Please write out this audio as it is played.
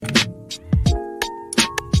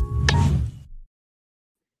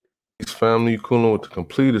family? You cooling with the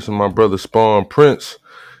complete? This is my brother Spawn Prince.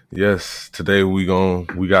 Yes, today we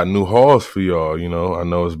got new hauls for y'all. I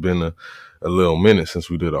know it's been a little minute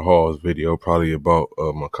since we did a hauls video, probably about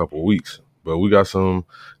a couple weeks. But we got some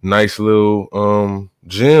nice little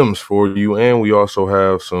gems for you, and we also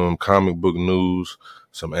have some comic book news,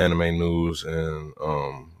 some anime news, and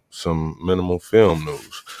some minimal film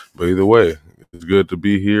news. But either way, it's good to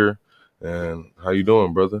be here. And how you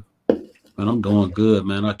doing, brother? Man, I'm doing good,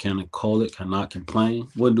 man. I cannot complain.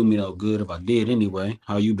 Wouldn't do me no good if I did anyway.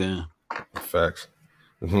 How you been? Facts.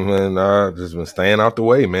 Man, I just been staying out the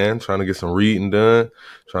way, man. Trying to get some reading done,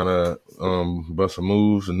 trying to bust some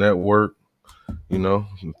moves and network. You know,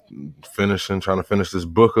 trying to finish this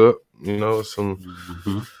book up.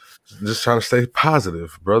 hmm Just trying to stay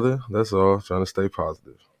positive, brother. That's all. Trying to stay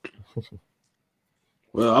positive.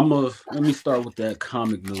 Well, let me start with that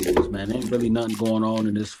comic news, man. Ain't really nothing going on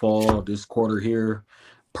in this fall, this quarter here.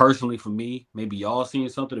 Personally, for me, maybe y'all seen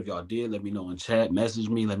something. If y'all did, let me know in chat. Message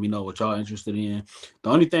me. Let me know what y'all interested in. The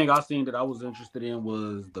only thing I seen that I was interested in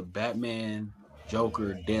was the Batman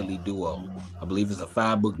Joker Deadly Duo. I believe it's a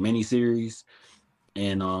 5-book miniseries,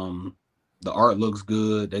 and the art looks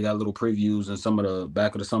good. They got little previews in some of the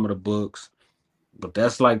back of some of the books, but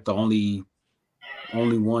that's like the only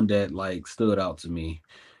one that like stood out to me.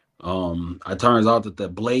 It turns out that the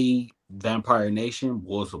Blade Vampire Nation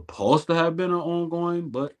was supposed to have been an ongoing,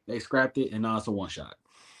 but they scrapped it and now it's a one shot.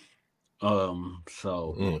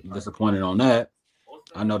 So Mm. disappointed on that.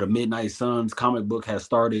 I know the Midnight Suns comic book has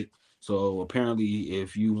started. So apparently,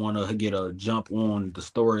 if you want to get a jump on the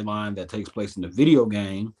storyline that takes place in the video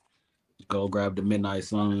game, go grab the Midnight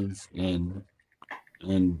Suns and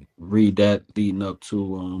read that leading up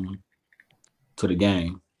to the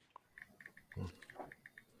game.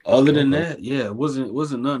 Other than Okay. that, yeah, it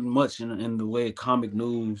wasn't nothing much in the way of comic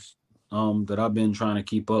news that I've been trying to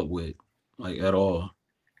keep up with, like at all.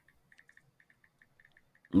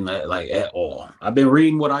 Like at all. I've been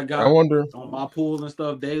reading what I I got wonder. on my pool and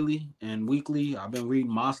stuff daily and weekly. I've been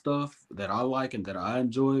reading my stuff that I like and that I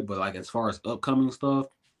enjoy, but like as far as upcoming stuff,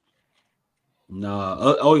 nah.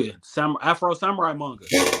 Oh yeah, Afro Samurai manga.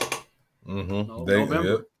 Mm-hmm. No, Yep.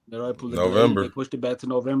 November. They November. pushed it back to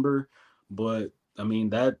November, but I mean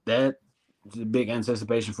that is a big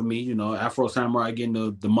anticipation for me. Afro Samurai getting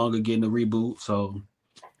the manga getting the reboot, so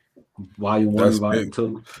volume one That's and volume big.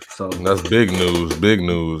 two. So That's big news. Big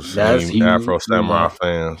news. that's Any huge. Afro Samurai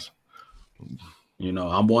fans,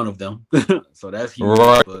 I'm one of them, so that's huge.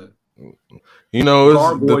 right? But It's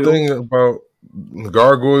the thing Gargoyles, about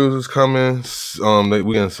Gargoyles is coming.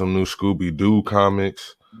 We getting some new Scooby Doo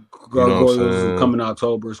comics. You know what I'm Gargoyles is saying? coming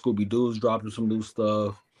October. Scooby Doo's dropping some new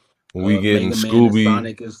stuff. We getting Mega Man and Scooby.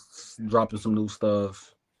 Sonic is dropping some new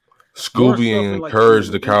stuff. More Scooby stuff in and like the end Courage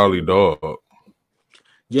of the the week Cowardly anyway. Dog.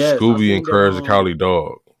 Yes, I Scooby and seen that. Courage the Cowardly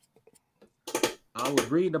Dog. I was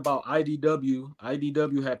reading about IDW.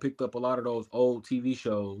 IDW had picked up a lot of those old TV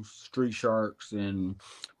shows, Street Sharks and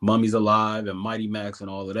Mummies Alive and Mighty Max and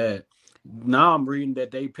all of that. Now I'm reading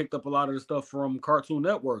that they picked up a lot of the stuff from Cartoon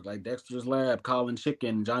Network, like Dexter's Lab, Colin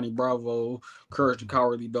Chicken, Johnny Bravo, Courage the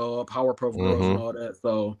Cowardly Dog, Powerpuff Girls, and Mm-hmm. all that.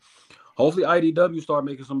 So hopefully IDW start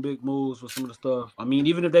making some big moves with some of the stuff. I mean,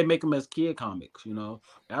 even if they make them as kid comics,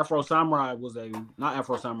 Afro Samurai was a not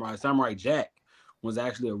Afro Samurai, Samurai Jack was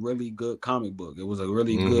actually a really good comic book. It was a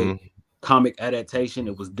really good Mm-hmm. comic adaptation.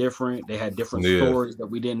 It was different. They had different Yeah. stories that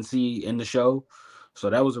we didn't see in the show. So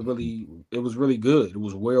it was really good. It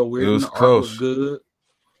was well It written. was The art was close. good.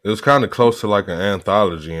 It was kind of close to like an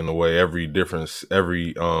anthology in a way. Every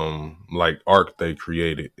like arc they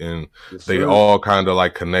created, and Yes, they sir. all kind of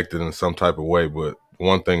like connected in some type of way. But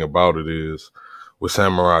one thing about it is with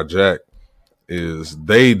Samurai Jack is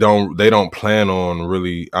they don't plan on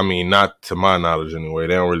really. I mean, not to my knowledge anyway.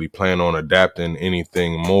 They don't really plan on adapting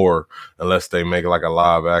anything more unless they make like a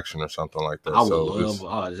live action or something like that. I would So love. it's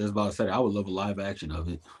I was just about to say that. I would love a live action of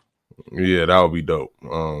it. Yeah, that would be dope.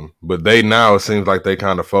 But they now it seems like they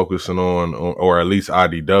kind of focusing on, or at least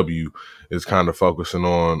IDW is kind of focusing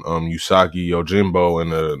on Usagi Yojimbo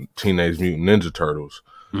and the Teenage Mutant Ninja Turtles.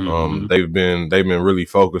 Mm-hmm. They've been really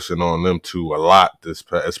focusing on them two a lot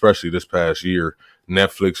especially this past year.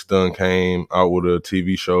 Netflix done came out with a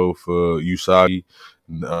TV show for Usagi.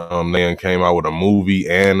 They done came out with a movie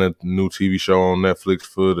and a new TV show on Netflix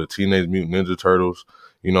for the Teenage Mutant Ninja Turtles.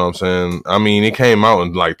 You know what I'm saying? I mean, it came out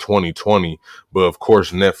in like 2020, but of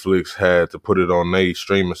course Netflix had to put it on their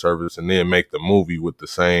streaming service and then make the movie with the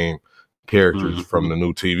same characters from Mm-hmm. the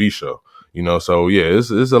new TV show. So yeah,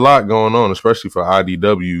 it's a lot going on, especially for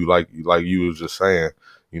IDW, like you was just saying.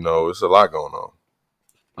 It's a lot going on.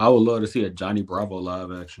 I would love to see a Johnny Bravo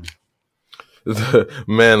live action.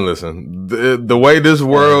 Man, listen, the way this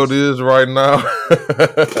world As is right now,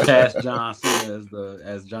 Cash John Cena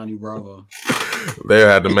as Johnny Bravo. they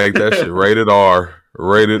had to make that shit rated R,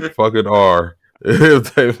 rated fucking R.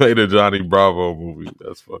 If they made a Johnny Bravo movie,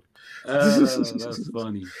 that's funny. That's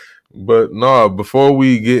funny. But no, before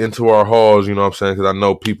we get into our hauls, you know what I'm saying? Because I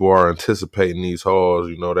know people are anticipating these hauls.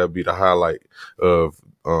 You know, that'd be the highlight of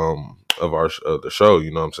our of the show.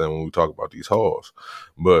 You know what I'm saying, when we talk about these hauls.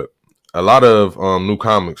 But a lot of new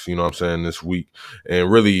comics. You know what I'm saying, this week, and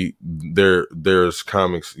really there's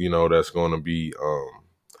comics. You know, that's going to be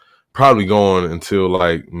probably going until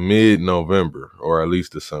like mid-November or at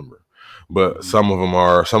least December. But Mhm. some of them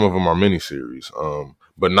are miniseries.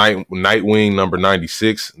 But Nightwing number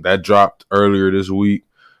 96 that dropped earlier this week.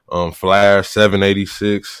 Flash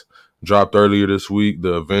 786 dropped earlier this week.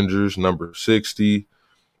 The Avengers number 60.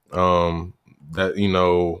 Um, that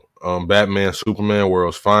Batman Superman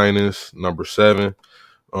World's Finest number 7.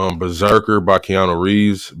 Berserker by Keanu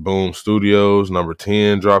Reeves, Boom Studios, number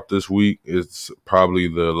 10 dropped this week. It's probably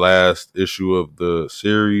the last issue of the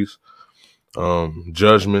series.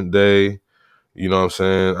 Judgment Day, you know what I'm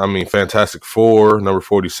saying? I mean, Fantastic Four, number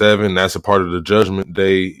 47, that's a part of the Judgment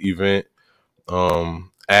Day event.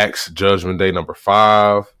 Axe, Judgment Day, number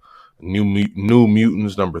 5. New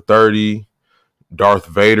Mutants, number 30. Darth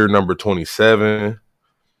Vader, number 27.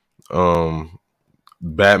 Um,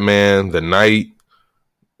 Batman, The Knight,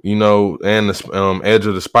 and the Edge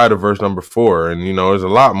of the Spider Verse number 4, and there's a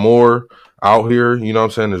lot more out here. You know what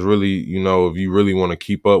I'm saying? There's really, if you really want to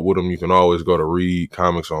keep up with them, you can always go to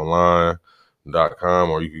readcomicsonline.com,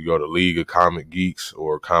 or you could go to League of Comic Geeks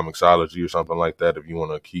or Comixology or something like that if you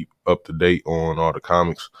want to keep up to date on all the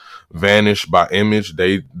comics. Vanish by Image,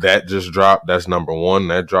 that just dropped. That's number 1.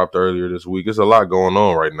 That dropped earlier this week. There's a lot going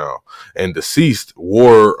on right now. And Deceased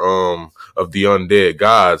War of the Undead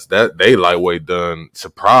Gods, that they lightweight done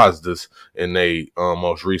surprised us in they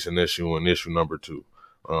most recent issue, in issue number 2.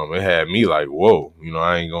 It had me like, whoa,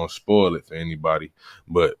 I ain't gonna spoil it for anybody,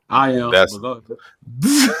 but I am. that's But look,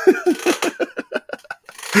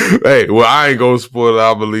 hey, well, I ain't gonna spoil it.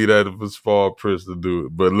 I believe that if it's Fall Prince to do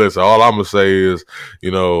it. But listen, all I'm gonna say is, they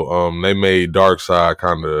made Darkseid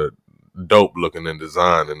kind of dope looking in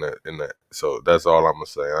design in that. So that's all I'm gonna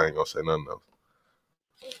say. I ain't gonna say nothing else.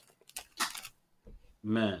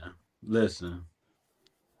 man, listen.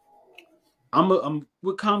 I'm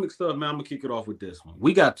with comic stuff, man. I'm gonna kick it off with this one.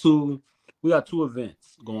 We got two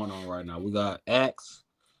events going on right now. We got Axe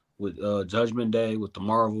with Judgment Day with the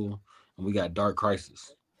Marvel, and we got Dark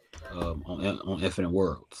Crisis on Infinite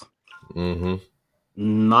Worlds. Mm-hmm.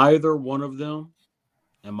 Neither one of them,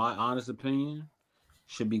 in my honest opinion,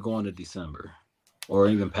 should be going to December or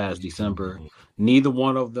even past December. Neither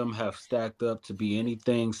one of them have stacked up to be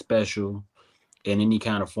anything special in any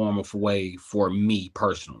kind of form of way for me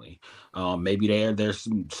personally. Maybe there's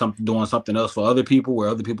something doing something else for other people where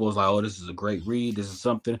other people is like, oh, this is a great read. This is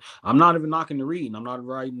something. I'm not even knocking the reading. I'm not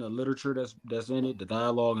writing the literature that's in it, the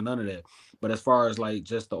dialogue, and none of that. But as far as like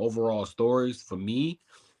just the overall stories for me,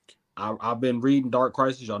 I've been reading Dark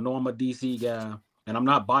Crisis. Y'all know I'm a DC guy, and I'm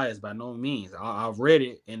not biased by no means. I've read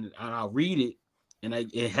it and I read it, and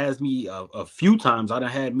it has me a few times. I done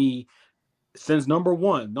had me since number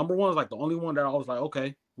one. Number one is like the only one that I was like,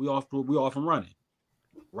 okay, we off and running.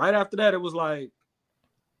 Right after that, it was like,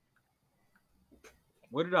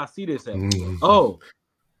 where did I see this at before? Oh,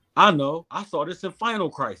 I know. I saw this in Final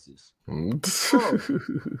Crisis. Oh,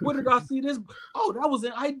 where did I see this? Oh, that was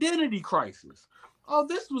in Identity Crisis. Oh,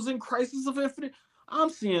 this was in Crisis of Infinite. I'm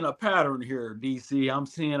seeing a pattern here, DC. I'm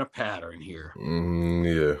seeing a pattern here.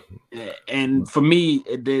 Yeah. And for me,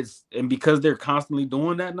 it is, and because they're constantly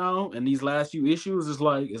doing that now, and these last few issues, it's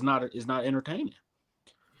like it's not entertaining.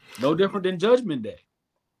 No different than Judgment Day.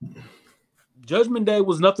 Judgment Day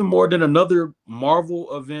was nothing more than another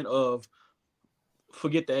Marvel event of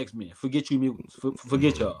forget the X-Men, forget you mutants,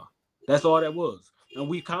 forget y'all. That's all that was. And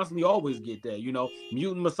we constantly always get that.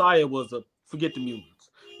 Mutant Messiah was a forget the mutants.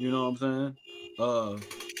 You know what I'm saying?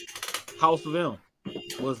 House of M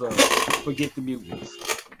was a forget the mutants.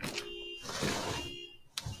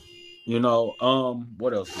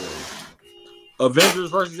 What else was it? Avengers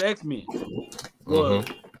versus X-Men was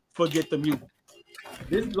Mm-hmm. forget the mutant.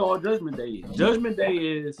 This is all Judgment Day is. Judgment Day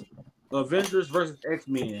is Avengers versus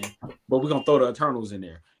X-Men, but we're gonna throw the Eternals in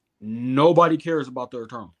there. Nobody cares about the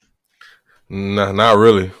Eternals. Nah, not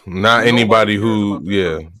really. Not Nobody anybody cares who, about the yeah,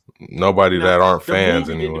 Eternals. nobody Now, that aren't the fans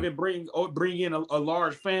movie didn't anyway. even bring in a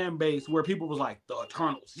large fan base where people was like the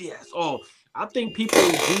Eternals. Yes. Oh, I think people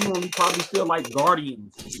genuinely probably still like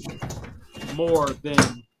more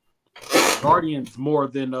than Guardians more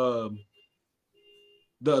than the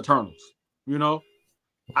Eternals. You know,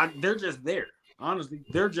 they're just there. Honestly,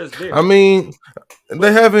 they're just I there. mean, they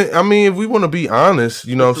But haven't. I mean, if we want to be honest,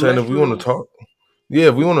 you the know what I'm saying. If we want to Celestials, talk, yeah,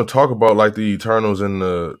 if we want to talk about like the Eternals and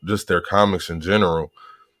the just their comics in general,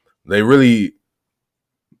 they really,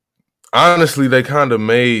 honestly, they kind of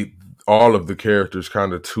made all of the characters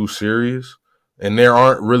kind of too serious, and there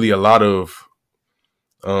aren't really a lot of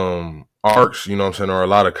arcs, you know what I'm saying, or a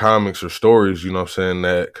lot of comics or stories, you know what I'm saying,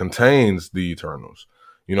 that contains the Eternals.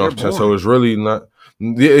 You know they're what I'm saying? So boring. it's really not,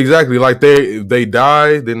 yeah, exactly, like they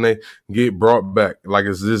die, then they get brought back. Like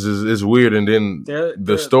it's weird, and then They're the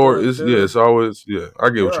they're story they're is, yeah, they're it's always, yeah, I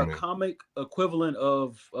get what they're you a mean. comic equivalent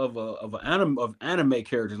of anime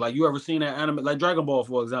characters. Like you ever seen that anime like Dragon Ball,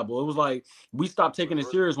 for example? It was like we stopped taking it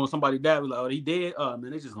serious when somebody died. We like, oh, he dead. Oh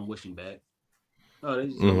man, they just gonna wish him back. Oh,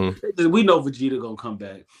 Hmm. we know Vegeta gonna come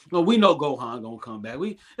back. No, we know Gohan gonna come back.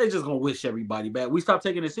 They just gonna wish everybody back. We stopped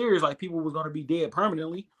taking it serious like people was gonna be dead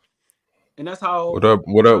permanently, and that's What how up?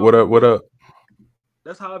 What that's up? how I What up? view What up?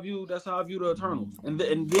 that's how I view the Eternals. And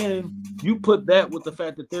then you put that with the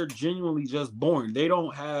fact that they're genuinely just boring. They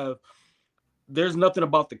don't have there's nothing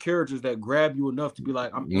about the characters that grab you enough to be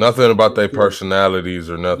like, I'm Nothing interested in about this their character. personalities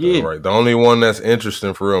or nothing, Yeah, right? The only one that's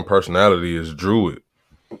interesting for real in personality is Druid.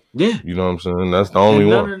 yeah. You know what I'm saying? That's the only And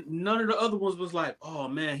one. none of the other ones was like, oh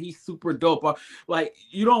man, he's super dope. Like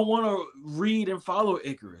you don't want to read and follow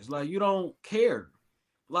Icarus. Like you don't care.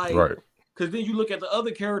 Like Right. because then you look at the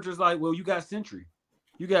other characters. Like, well, you got Sentry,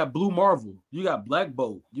 you got Blue Marvel, you got Black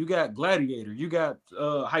Bolt, you got Gladiator, you got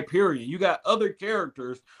Hyperion, you got other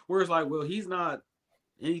characters where it's like, well, he's not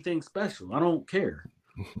anything special. I don't care.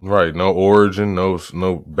 Right. No origin, no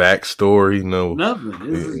backstory, no Nothing.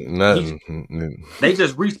 It's just, nothing. they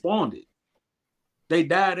just respawned it. They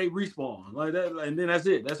die, they respawn like that, and then that's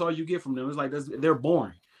it. That's all you get from them. It's like they're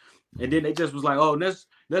boring. And then they just was like, oh, let's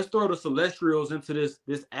throw the Celestials into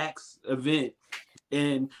this Axe event,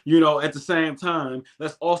 and at the same time,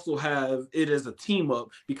 let's also have it as a team up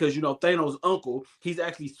because Thanos' uncle, he's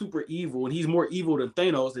actually super evil, and he's more evil than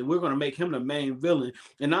Thanos, and we're gonna make him the main villain.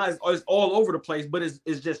 And now it's all over the place, but it's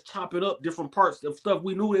just chopping up different parts of stuff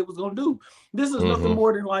we knew it was gonna do. This is nothing Hmm.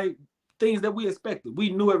 more than like things that we expected. We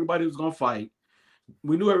knew everybody was gonna fight.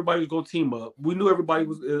 We knew everybody was going to team up. We knew everybody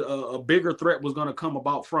was a bigger threat was going to come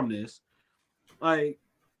about from this. Like,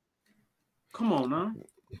 come on, now.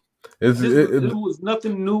 It's It was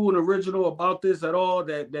nothing new and original about this at all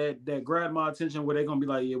that grabbed my attention. Where they're gonna be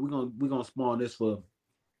like, yeah, we're gonna spawn this for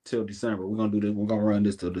till December. We're gonna do this. We're gonna run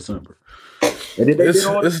this till December. And then they did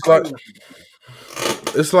all that it's like fighting.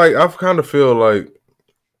 I kind of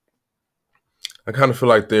feel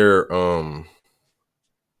like they're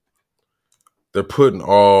putting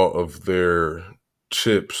all of their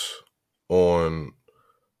chips on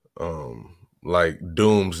like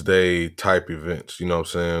doomsday type events, you know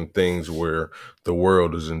what I'm saying? Things where the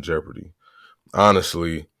world is in jeopardy.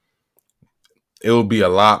 Honestly, it would be a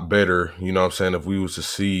lot better, you know what I'm saying, if we was to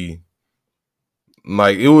see,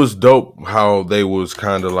 like, it was dope how they was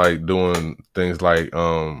kind of like doing things like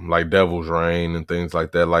Devil's Reign and things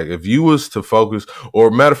like that. Like if you was to focus,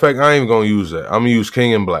 or matter of fact, I ain't even gonna use that. I'm gonna use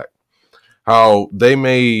King in Black. How they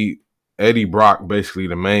made Eddie Brock basically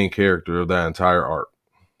the main character of that entire arc.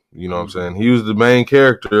 You know what I'm Mm-hmm. saying? He was the main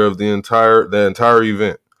character of the entire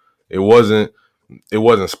event. It wasn't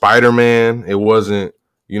Spider-Man. It wasn't,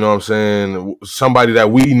 you know what I'm saying, somebody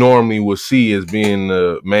that we normally would see as being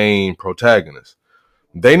the main protagonist.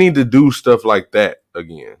 They need to do stuff like that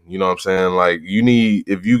again. You know what I'm saying? Like you need,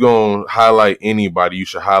 if you gonna highlight anybody, you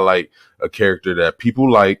should highlight a character that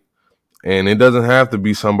people like, and it doesn't have to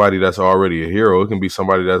be somebody that's already a hero. It can be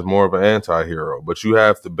somebody that's more of an anti-hero. But you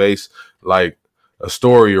have to base like a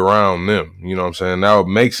story around them. You know what I'm saying? Now it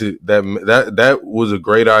makes it that was a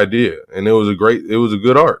great idea, and it was a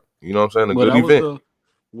good art. You know what I'm saying? A Well, good that was event. the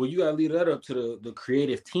well. You gotta leave that up to the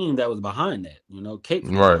creative team that was behind that. Capes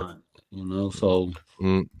was Right. behind it. So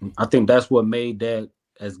Mm, I think that's what made that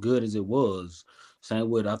as good as it was. Same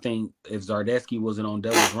with I think if Zardesky wasn't on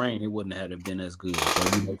Devil's Reign, it wouldn't have been as good.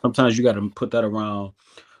 So sometimes you got to put that around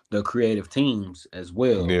the creative teams as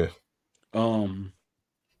well. yeah. Um,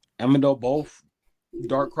 Even though both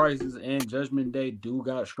Dark Crisis and Judgment Day do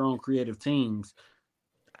got strong creative teams,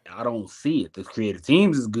 I don't see it. The creative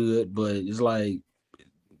teams is good, but it's like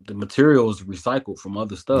the material is recycled from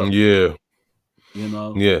other stuff. Yeah. You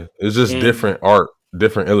know, Yeah. It's just and different art,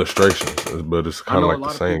 different illustrations, but it's I kind of know a like the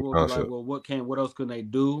lot of same people will be like, concept. "Well, what else can they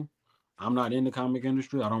do?" I'm not in the comic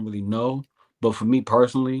industry. I don't really know. But for me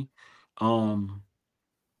personally, um,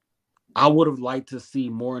 I would have liked to see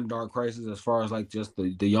more in Dark Crisis as far as like just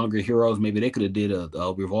the younger heroes. Maybe they could have did a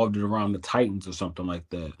revolved it around the Titans or something like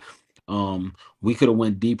that. We could have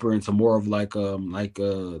went deeper into more of like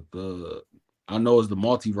the I know it's the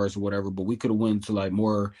multiverse or whatever, but we could have went to like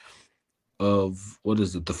more of what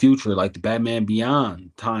is it, the future, like the Batman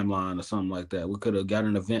Beyond timeline or something like that. We could have got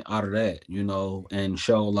an event out of that, you know, and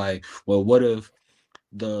show like, well, what if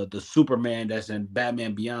the Superman that's in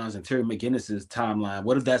Batman Beyond's and Terry McGinnis's timeline,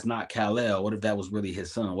 what if that's not Kal-El? What if that was really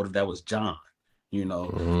his son? What if that was John? You know,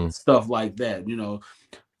 Hmm. stuff like that, you know,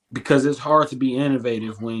 because it's hard to be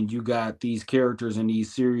innovative when you got these characters in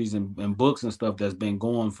these series and books and stuff that's been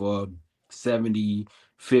going for 70,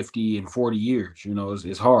 50, and 40 years. You know,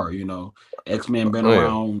 it's hard, you know. X-Men been Oh yeah,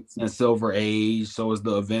 around since Silver Age, so is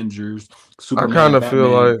the Avengers. I Superman kind and of feel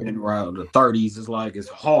Batman like been around the 30s. It's like it's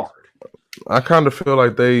hard.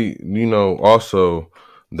 they, also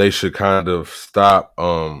they should kind of stop.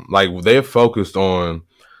 Like they're focused on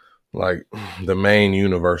like the main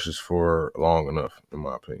universes for long enough, in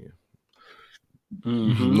my opinion.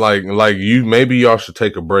 Mm-hmm. Like you, maybe y'all should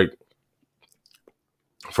take a break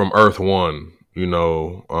from Earth One,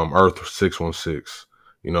 Earth 616,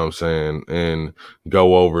 you know what I'm saying, and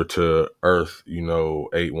go over to Earth,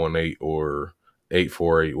 818 or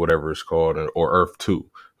 848, whatever it's called, or Earth Two.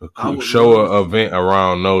 I would Show love to a see event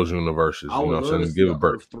around those universes, I you know would what I'm love to saying, and see give a a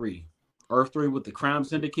break. Earth 3. Earth 3 with the Crime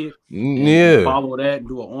Syndicate and Yeah. follow that and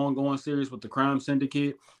do an ongoing series with the Crime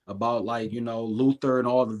Syndicate about like, you know, Luther and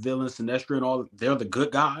all the villains, Sinestro and all they're the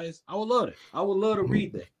good guys. I would love it. I would love to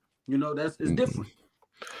read that. You know, that's it's different.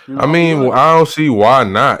 You know, I I would mean, love that. I don't see why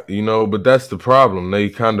not, but that's the problem. They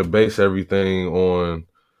kind of base everything on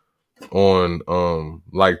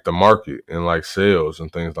like the market and like sales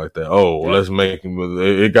and things like that. Oh, Yeah. let's make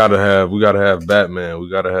it gotta have we gotta have Batman, we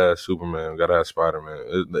gotta have Superman, we gotta have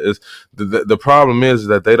Spider-Man. It's the problem is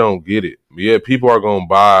that they don't get it. Yeah, people are gonna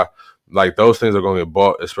buy, like those things are gonna get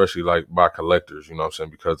bought, especially like by collectors, you know what I'm saying,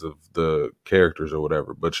 because of the characters or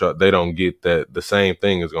whatever. But they don't get that the same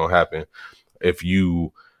thing is gonna happen if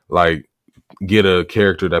you like get a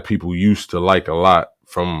character that people used to like a lot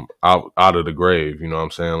from out of the grave. You know what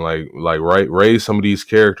I'm saying? Like right, raise some of these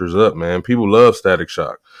characters up, man. People love Static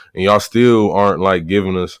Shock, and y'all still aren't like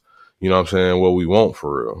giving us, you know what I'm saying, what we want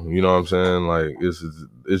for real. You know what I'm saying? Like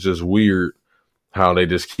it's just weird how they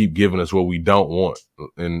just keep giving us what we don't want.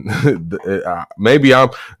 And maybe I'm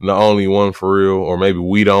the only one for real, or maybe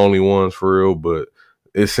we the only ones for real, but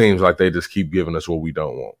it seems like they just keep giving us what we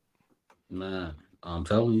don't want. Man, I'm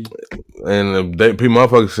telling you. And people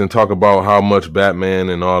motherfuckers can talk about how much Batman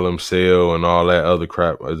and all them sell and all that other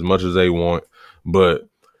crap as much as they want, but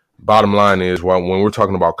bottom line is, when we're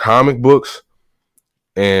talking about comic books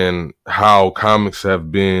and how comics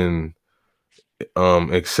have been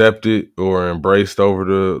accepted or embraced over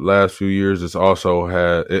the last few years, it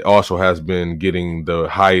also has been getting the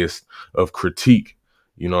highest of critique.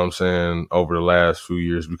 You know what I'm saying, over the last few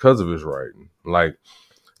years because of his writing. Like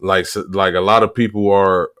a lot of people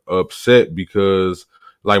are upset because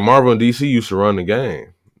like Marvel and DC used to run the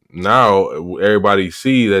game. Now everybody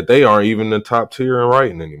see that they aren't even the top tier in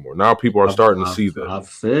writing anymore. Now people are I've starting to I've see that. I've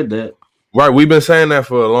said that. Right, we've been saying that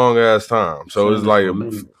for a long ass time. I'm So saying it's that like for a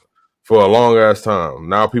minute. for a long ass time.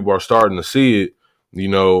 Now people are starting to see it,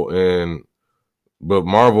 and but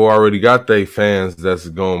Marvel already got their fans that's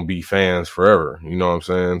gonna be fans forever. You know what I'm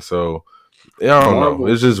saying? So yeah, I don't know. Marvel,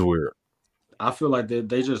 It's just weird. I feel like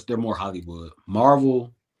they're more Hollywood.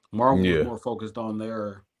 Marvel was Yeah. more focused on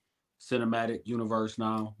their cinematic universe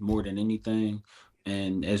now more than anything,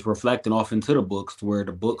 and it's reflecting off into the books to where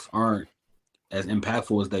the books aren't as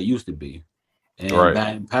impactful as they used to be. And Right.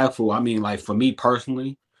 that impactful, I mean, like for me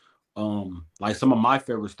personally, like some of my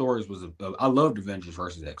favorite stories was I loved Avengers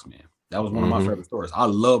versus X-Men. That was one of my Hmm. favorite stories. I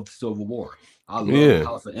loved Civil War. I loved Yeah.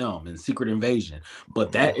 House of M and Secret Invasion.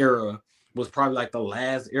 But that era was probably like the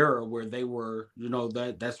last era where they were, you know,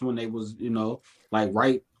 that's when they was, you know, like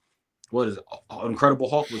right what is it? Incredible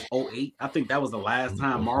Hulk was '08. I think that was the last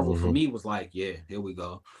time Marvel for Hmm. me was like, yeah, here we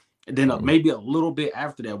go. And then maybe a little bit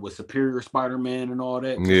after that with Superior Spider-Man and all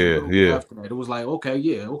that. Just a Yeah. little bit Yeah. after that, it was like, okay,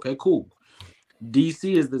 yeah, okay, cool.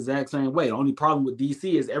 DC is the exact same way. The only problem with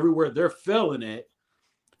DC is everywhere they're failing at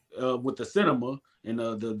with the cinema and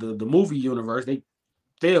the movie universe, they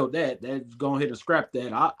failed that. That's go ahead and scrap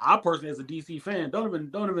that. I personally, as a DC fan, don't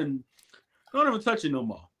even touch it no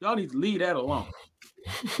more. Y'all need to leave that alone.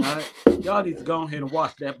 All right, y'all need to go ahead and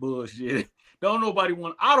watch that bullshit. Don't nobody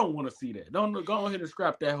want. I don't want to see that. Don't go ahead and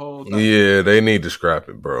scrap that whole thing. Yeah, they need to scrap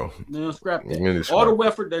it, bro. No, scrap They that. need to All scrap the it.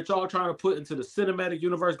 effort that y'all trying to put into the cinematic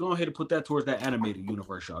universe, go ahead and put that towards that animated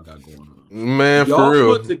universe y'all got going on. Man, for Y'all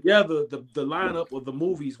put real. together the lineup of the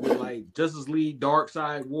movies with like Justice League, Dark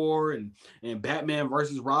Side War, and Batman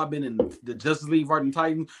versus Robin and the Justice League fighting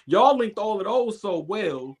Titans. Y'all linked all of those so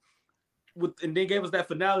well and then gave us that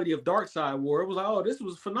finality of Dark Side War. It was like, oh, this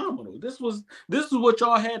was phenomenal. This is what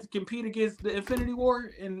y'all had to compete against the Infinity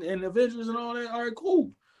War and Avengers and all that. All right,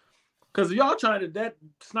 cool. Because y'all trying to that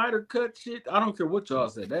Snyder cut shit, I don't care what y'all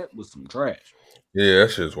said. That was some trash. Yeah,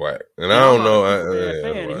 that shit's whack. And I And I'm don't not a know. Superman Yeah, that's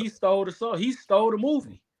fan, and whack. he stole the song. He stole the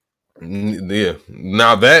movie. Yeah.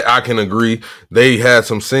 Now that I can agree, they had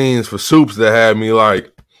some scenes for Soups that had me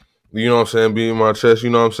like, you know what I'm saying, beating my chest. You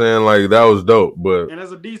know what I'm saying, like that was dope. But And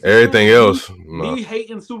as a DC everything fan, else, no. me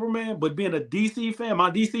hating Superman, but being a DC fan, my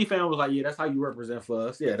DC fan was like, yeah, that's how you represent for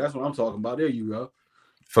us. Yeah, that's what I'm talking about. There you go.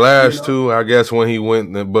 You Flash know, too, I guess when he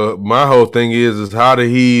went, but my whole thing is how did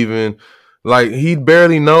he even like he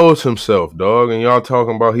barely knows himself, dog, and y'all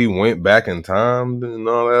talking about he went back in time and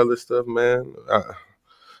all that other stuff, man.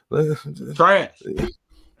 trash.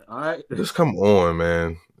 All right, Just come on,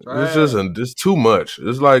 man. It's just trash. it's too much.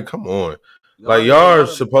 It's like come on, like A y'all are lot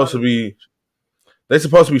supposed to of be. They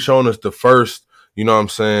supposed to be showing us the first, you know what I'm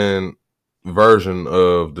saying, version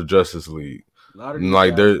of the Justice League. a lot of these Like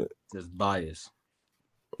guys they're are just biased.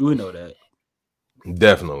 We know that.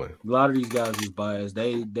 definitely. A lot of these guys is biased.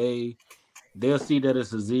 They'll see that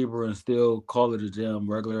it's a zebra and still call it a gem,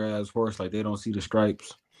 regular ass horse. Like they don't see the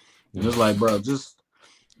stripes. And it's like, bro, just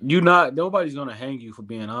nobody's gonna hang you for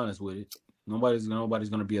being honest with it. Nobody's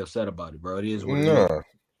gonna be upset about it, bro. It is what it is. Nah,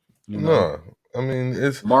 You know, nah. I mean,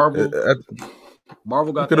 Marvel it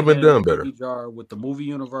Marvel got could their have been hand in done the better. cookie jar with the movie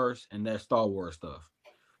universe and that Star Wars stuff.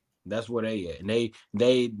 That's where they at. And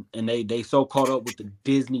they so caught up with the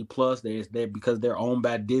Disney Plus. They because they're owned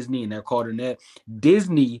by Disney and they're caught in that.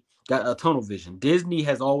 Disney got a tunnel vision. Disney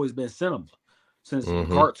has always been cinema. Since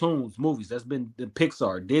Mm-hmm. cartoons, movies, that's been the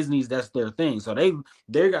Pixar, Disney's, that's their thing. So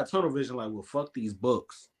they got tunnel vision like, well, fuck these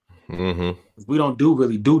books. Mm-hmm. We don't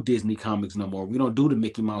really do Disney comics no more. We don't do the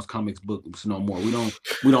Mickey Mouse comics books no more. We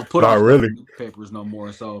don't put our Not stuff really. in newspapers no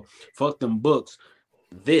more. So fuck them books.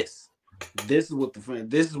 This this is what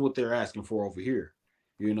this is what they're asking for over here.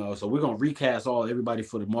 You know, so we're gonna recast everybody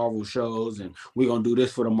for the Marvel shows, and we're gonna do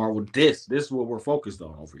this for the Marvel. This is what we're focused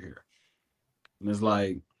on over here. And it's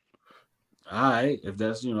like, all right, if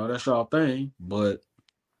that's that's y'all thing, but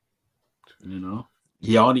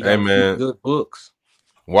y'all only Hey got a few man, good books.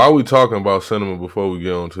 while we talking about cinema before we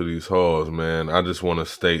get on to these halls, man, I just want to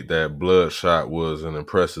state that Bloodshot was an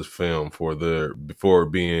impressive film before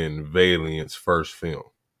being Valiant's first film.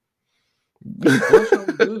 Bloodshot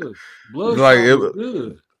was good. Like Bloodshot was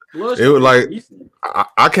good. it Bloodshot was was like decent.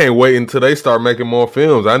 I can't wait until they start making more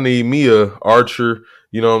films. I need me a Archer,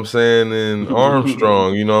 you know what I'm saying, and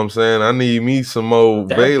Armstrong, you know what I'm saying. I need me some more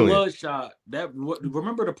That Valiant. Bloodshot,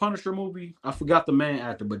 remember the Punisher movie? I forgot the main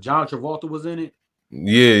actor, but John Travolta was in it.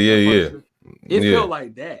 Yeah, yeah, That yeah, Punisher. It yeah. felt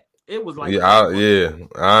like that. It was like that Yeah, Punisher.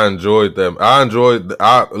 I enjoyed them. I enjoyed.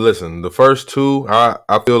 I listen. The first two,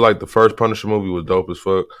 I feel like the first Punisher movie was dope as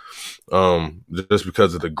fuck. Just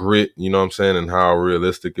because of the grit, you know what I'm saying, and how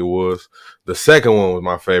realistic it was. The second one was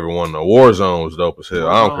my favorite one. The Warzone was dope as hell.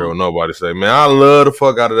 I don't care Warzone. what nobody say, man. I love the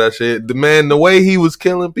fuck out of that shit. The way he was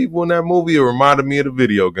killing people in that movie, it reminded me of the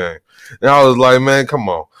video game. And I was like, man, come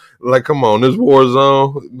on. Like, come on, this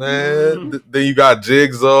Warzone, man. Mm-hmm. Then you got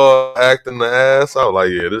Jigsaw acting the ass. I was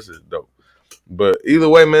like, yeah, this is dope. But either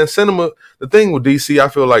way, man, cinema. The thing with DC, I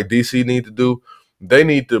feel like DC need to do. They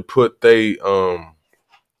need to put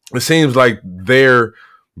it seems like their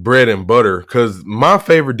bread and butter. Because my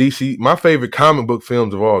favorite comic book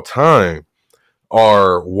films of all time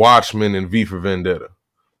are Watchmen and V for Vendetta.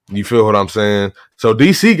 You feel what I'm saying? So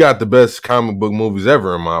DC got the best comic book movies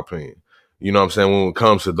ever, in my opinion. You know what I'm saying? When it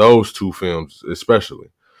comes to those two films, especially.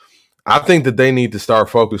 I think that they need to start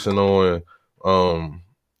focusing on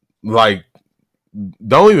like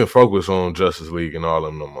don't even focus on Justice League and all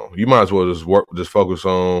of them no more. You might as well just focus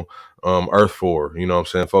on Earth 4. You know what I'm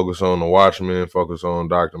saying? Focus on the Watchmen, focus on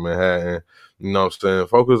Dr. Manhattan. You know what I'm saying?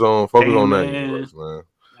 Focus on that Hangman. universe, man.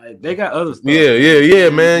 Like, they got other stuff, Yeah, man. yeah, yeah,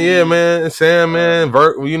 man, yeah, Sandman. man. Uh, Sandman,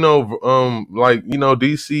 like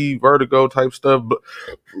DC Vertigo type stuff,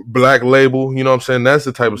 Black Label. You know what I'm saying? That's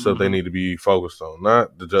the type of stuff they mm-hmm. need to be focused on,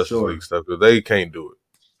 not the Justice League Sure. stuff because they can't do it.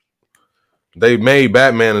 They made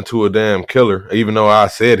Batman into a damn killer, even though I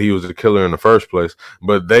said he was a killer in the first place.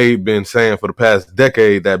 But they've been saying for the past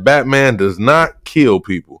decade that Batman does not kill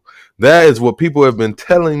people. That is what people have been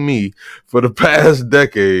telling me for the past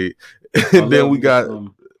decade. I And then love we me got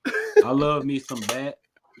some. I love me some Bat.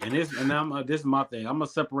 This is my thing. I'm gonna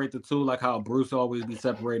separate the two, like how Bruce always be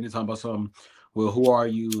separating and talking about something. Well, who are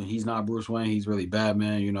you? And he's not Bruce Wayne. He's really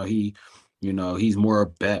Batman. He's more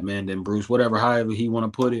Batman than Bruce. Whatever, however he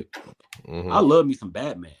want to put it. I mhm. love me some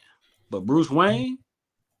Batman, but Bruce Wayne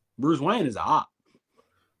is a op.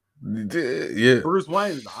 Yeah, Bruce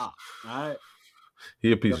Wayne is the op. All right.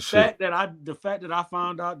 he a piece The of shit. fact that I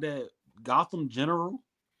found out that Gotham General,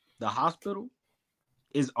 the hospital,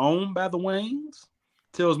 is owned by the Waynes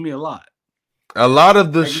tells me a lot. A lot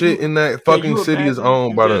of the Like shit in that can fucking you city is imagine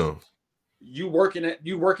owned by them. you working at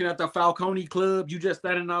the Falcone Club, you just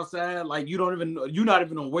standing outside, like you're not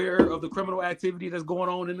even aware of the criminal activity that's going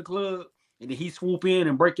on in the club, and then he swoop in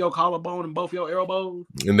and break your collarbone and both your elbows.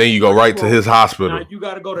 And then you go Now right to his now hospital. you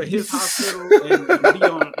got to go to his hospital and be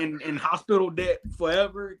on in hospital debt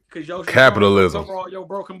forever because your insurance don't Capitalism. cover all your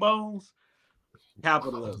broken bones.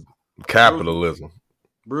 Capitalism. Bruce Capitalism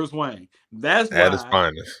Bruce Wayne. That's at its why.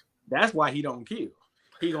 finest. That's why he don't kill.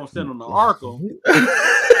 He gonna send them to Arkham.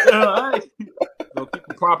 Right? Gonna keep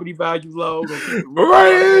the property value low. Gonna keep the rent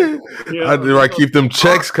high. Right. I Yeah, do. he I gonna keep keep them them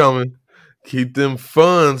checks Arkham. coming. Keep them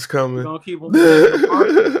funds He coming. gonna keep them. He gonna get them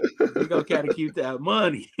Arkham. He gonna kind of keep that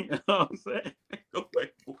money. You know what I'm saying?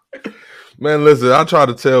 Man, listen, I try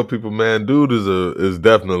to tell people, man, dude is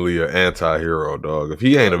definitely an anti-hero, dog. If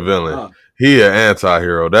he ain't a Oh villain, God, he an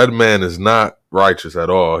anti-hero. That man is not righteous at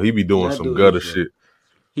all. He be doing that some dude gutter is shit.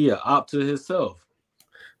 he a op to himself.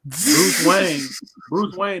 Bruce Wayne.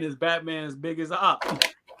 Bruce Wayne is Batman's biggest op.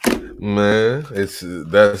 Man,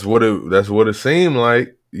 that's what it seemed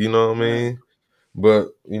like. You know what I Yeah. mean? But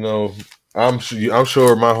I'm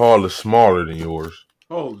sure my hall is smaller than yours.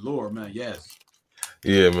 Oh Lord, man, yes.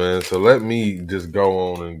 Yeah, man. So let me just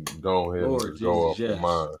go on and go ahead and Lord just go Jesus, off of yes.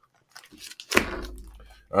 mine.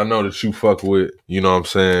 I know that you fuck with, you know what I'm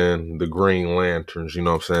saying, the Green Lanterns, you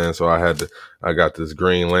know what I'm saying? So I got this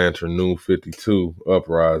Green Lantern New 52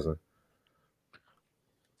 Uprising.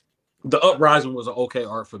 The Uprising was an okay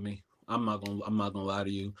art for me. I'm not gonna lie to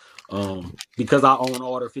you. Because I own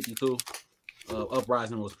Order 52.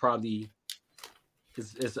 Uprising was probably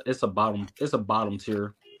it's a bottom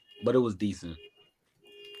tier, but it was decent.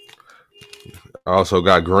 I also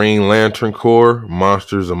got Green Lantern Corps,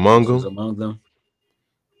 Monsters Among Monsters Them. among them.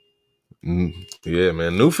 Yeah,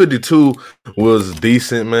 man. New 52 was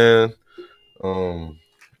decent, man. Um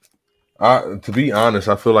to be honest,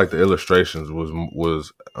 I feel like the illustrations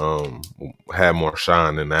was had more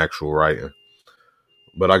shine than the actual writing.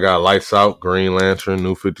 But I got Lights Out, Green Lantern,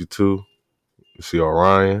 New 52. You see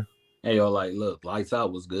Orion. Hey yo, like look, Lights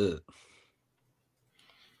Out was good.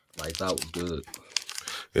 Lights Out was good.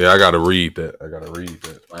 Yeah, I gotta read that.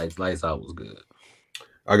 Lights Out was good.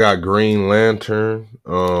 I got Green Lantern,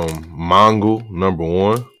 Mongol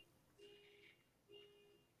 #1.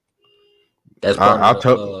 That's part of I the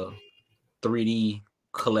told 3D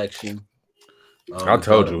collection. I If y'all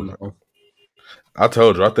told you don't know. I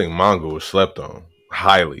think Mongol was slept on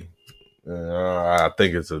highly. I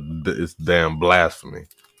think it's damn blasphemy.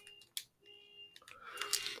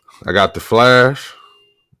 I got the Flash.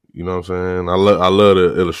 You know what I'm saying? I love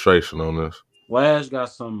the illustration on this. Flash got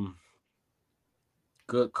some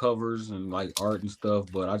good covers and like art and stuff,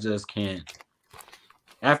 but I just can't.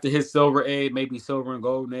 After his Silver Age, maybe Silver and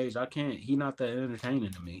Golden Age, I can't. He not that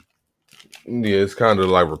entertaining to me. Yeah, it's kind of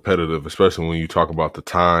like repetitive, especially when you talk about the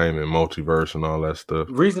time and multiverse and all that stuff.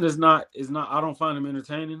 The reason is not. I don't find him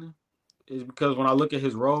entertaining is because when I look at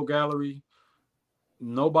his role gallery,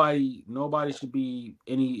 nobody should be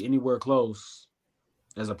anywhere close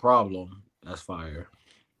as a problem. That's fire.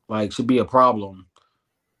 Like should be a problem.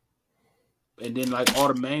 And then like all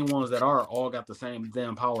the main ones that are all got the same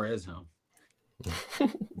damn power as him.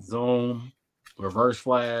 Zoom, Reverse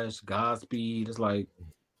Flash, Godspeed. It's like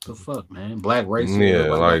the fuck, man. Black Racer, Yeah, everybody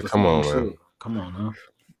got like the come same on, man. shit. Come on, huh?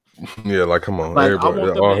 Yeah, like come on, Like I everybody,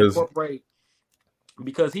 want them to all his. incorporate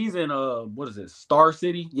because he's in what is it, Star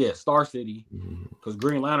City? Yeah, Star City. Because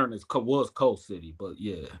Green Lantern was Coast City, but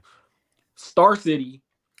yeah, Star City.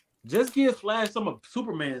 Just give Flash some of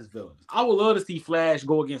Superman's villains. I would love to see Flash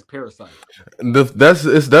go against Parasite.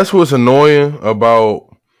 That's what's annoying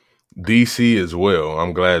about DC as well.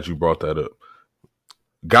 I'm glad you brought that up.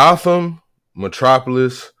 Gotham,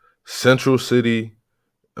 Metropolis, Central City,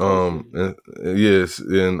 Coast City. and, yes,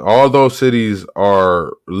 and all those cities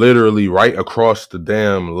are literally right across the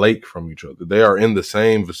damn lake from each other. They are in the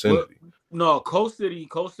same Well, vicinity. no, Coast City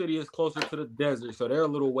is closer to the desert, so they're a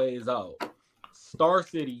little ways out. Star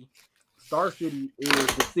City, Star City is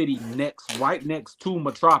the city right next to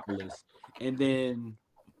Metropolis, and then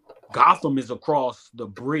Gotham is across the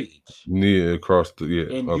bridge. Yeah, across the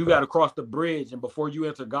And you okay. got to cross the bridge, and before you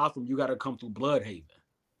enter Gotham, you got to come through Bloodhaven,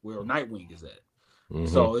 where Nightwing is at. Mm-hmm.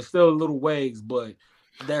 So it's still a little ways, but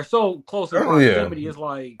they're so close in Yeah, proximity. It's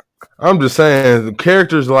like I'm just saying the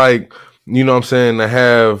characters like you know what I'm saying that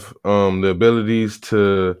have the abilities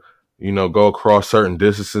to go across certain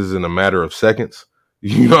distances in a matter of seconds.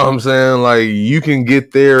 You know what I'm saying? Like you can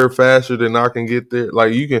get there faster than I can get there.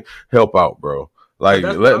 Like you can help out, bro. But Like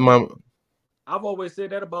that's what let my I've always said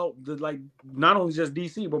that about the like not only just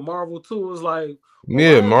DC but Marvel too. It's like, well,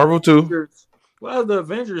 yeah, Marvel too. Why is the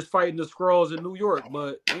Avengers fighting the Skrulls in New York,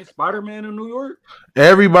 but ain't Spider-Man in New York?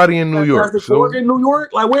 Everybody in New York. Fantastic Four So in New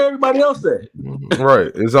York? Like where everybody else at?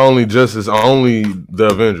 right. It's only the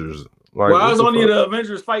Avengers. Like Why what is the only fuck? the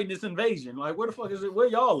Avengers fighting this invasion? Like where the fuck is it? Where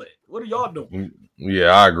y'all at? What are y'all doing? Yeah,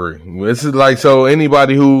 I agree. This is like so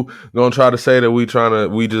anybody who gonna try to say that we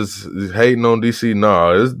just hating on DC,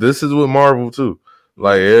 nah, this is with Marvel too.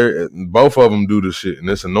 Like Yeah. both of them do this shit and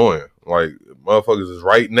it's annoying. Like motherfuckers is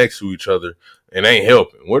right next to each other and ain't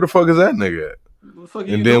helping. Where the fuck is that nigga at? What the fuck are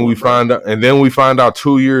you doing, bro? And then we find out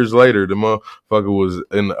 2 years later the motherfucker was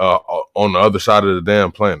in on the other side of the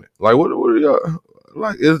damn planet. Like what are y'all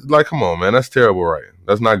like? It's like come on, man, that's terrible writing.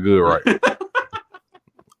 That's not good writing.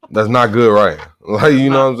 That's not good writing. Like That's you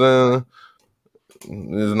know not what I'm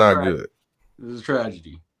saying? It's not right. good. This is a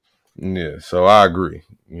tragedy. Yeah, so I agree.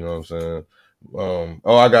 You know what I'm saying?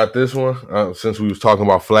 I got this one. Since we was talking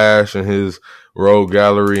about Flash and his rogue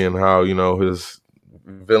gallery and how his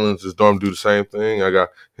villains just don't do the same thing. I got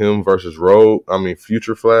him versus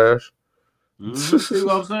Future Flash. See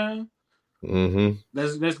what I'm saying? Mm-hmm.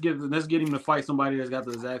 Let's get him to fight somebody that's got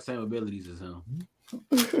the exact same abilities as him.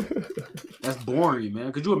 That's boring,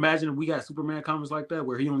 man. Could you imagine if we got Superman comics like that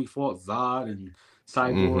where he only fought Zod and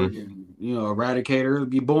Cyborg Mm-hmm. and Eradicator? It'd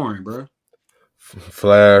be boring, bro.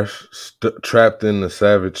 Flash trapped in the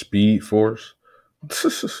Savage Speed Force.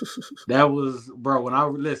 That was, bro. When I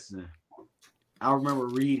listen, I remember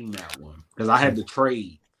reading that one because I had the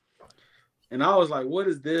trade, and I was like, "What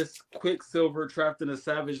is this? Quicksilver trapped in a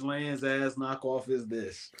Savage Lands ass knockoff is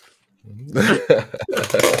this?"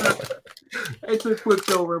 They took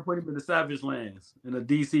Quicksilver and put him in the Savage Lands in a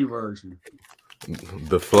DC version.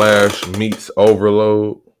 The Flash meets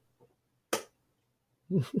Overload.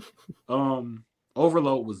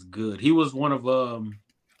 Overload was good. He was one of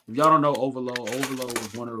if y'all don't know Overload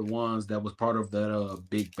was one of the ones that was part of that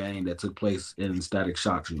Big Bang that took place in Static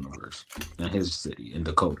Shock's universe in his city in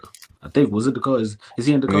Dakota. I think was it Dakota? Is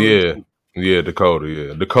he in Dakota? Yeah, Dakota.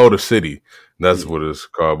 Yeah, Dakota City. That's Yeah. what it's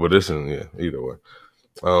called. But it's either way.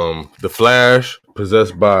 The Flash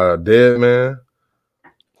possessed by a dead man.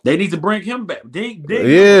 They need to bring him back. Dig him up.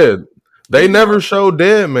 Yeah, they Dig him never up. show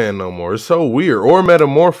Dead Man no more. It's so weird. Or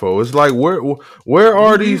Metamorpho. It's like where Blue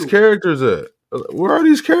are these Beetle. characters at? Where are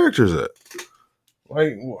these characters at?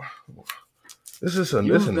 Like this is it's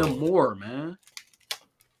Use them annoying. more, man.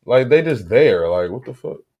 Like they just there. Like what the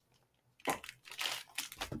fuck?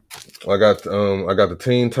 I got the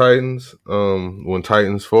Teen Titans. When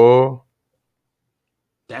Titans fall.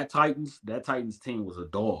 That Titans team was a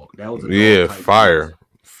dog. That was a dog Yeah, Titans team.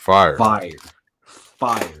 fire. Fire.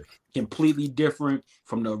 Completely different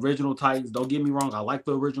from the original Titans. Don't get me wrong. I like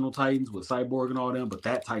the original Titans with Cyborg and all them, but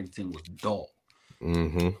that Titans team was dog.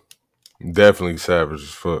 Mm-hmm. Definitely savage as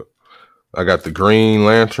fuck. I got the Green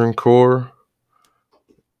Lantern Corps.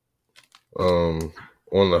 On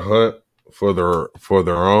the hunt for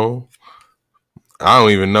their own. I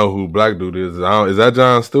don't even know who Black Dude is. Is that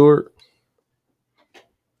John Stewart?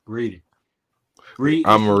 Read it. Read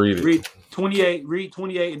I'm gonna issue. read it. Read 28. Read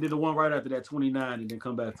 28 and then the one right after that 29 and then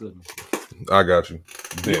come back to me. I got you.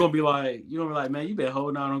 You're gonna be like, man, you been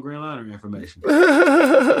holding out on Green Lantern information.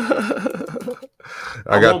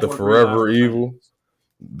 I got the more Green Forever Lantern Evil. fans.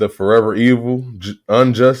 The Forever Evil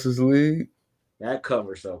Unjustice League. That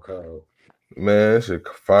cover so cold. Man, that shit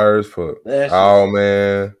fire as fuck. That's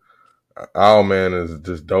Owlman. Owlman is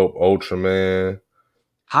just dope. Ultraman.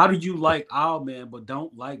 How do you like Owlman but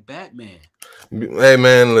don't like Batman? Hey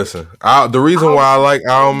man, listen. The reason why I like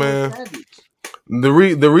Owlman,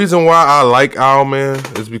 the reason why I like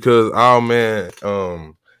Owlman is because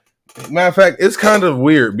Owlman. Matter of fact, it's kind of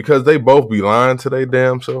weird because they both be lying to their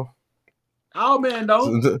damn self. Owlman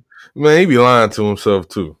don't. Man, he be lying to himself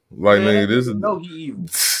too. Like Man, nigga, this is know he evil.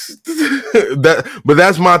 but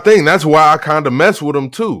that's my thing. That's why I kind of mess with him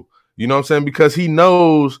too. You know what I'm saying? Because he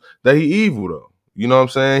knows that he evil though. You know what I'm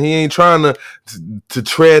saying? He ain't trying to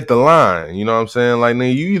tread the line. You know what I'm saying? Like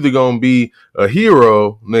nigga, you either gonna be a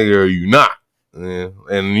hero, nigga, or you not. Yeah.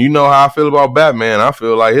 And you know how I feel about Batman. I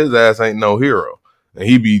feel like his ass ain't no hero. And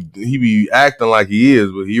he be acting like he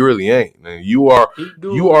is, but he really ain't. And you are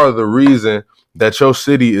the reason that your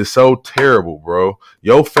city is so terrible, bro.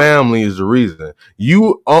 Your family is the reason.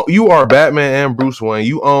 You are Batman and Bruce Wayne.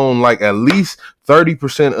 You own like at least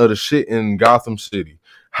 30% of the shit in Gotham City.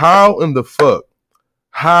 How in the fuck?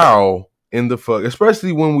 How in the fuck,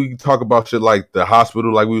 especially when we talk about shit like the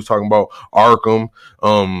hospital, like we was talking about Arkham,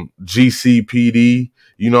 GCPD.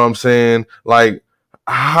 You know what I'm saying?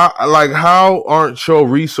 How aren't your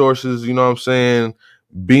resources? You know what I'm saying?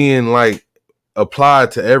 Being like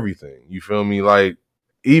applied to everything. You feel me? Like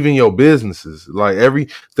even your businesses, like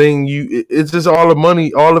everything it's just all the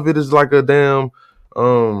money. All of it is like a damn.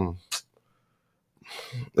 Um,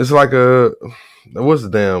 it's like a what's the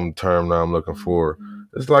damn term now I'm looking for?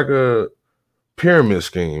 It's like a pyramid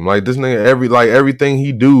scheme. Like this nigga, everything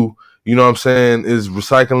he do, you know what I'm saying, is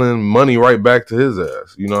recycling money right back to his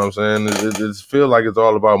ass. You know what I'm saying? It feel like it's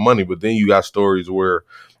all about money, but then you got stories where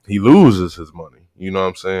he loses his money. You know what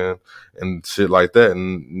I'm saying? And shit like that,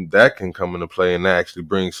 and that can come into play and actually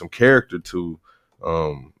bring some character to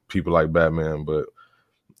people like Batman. But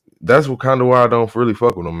that's what kind of why I don't really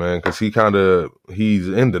fuck with him, man, because he's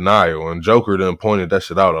in denial, and Joker done pointed that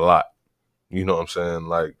shit out a lot. You know what I'm saying?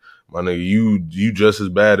 Like, my nigga, you just as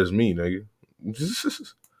bad as me, nigga.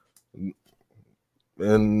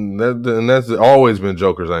 and that's always been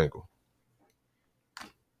Joker's angle.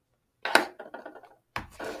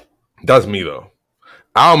 That's me though.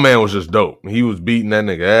 Owlman was just dope. He was beating that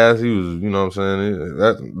nigga ass. He was, you know what I'm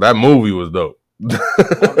saying? That movie was dope.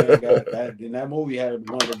 Owlman got that. In that movie had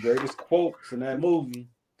one of the greatest quotes in that movie.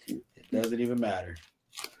 It doesn't even matter.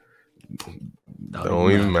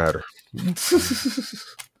 Don't even matter.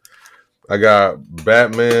 I got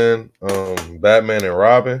Batman, Batman and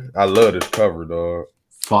Robin. I love this cover, dog.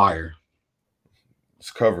 Fire.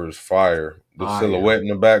 This cover is fire. The Fire. silhouette in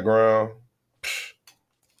the background.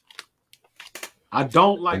 I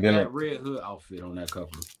don't like that Red Hood outfit on that cover.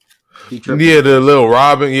 Yeah, the little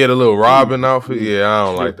Robin outfit. Yeah, I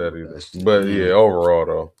don't like that either. But yeah, overall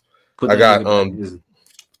though, I got his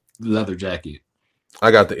leather jacket.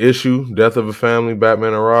 I got the issue, Death of a Family,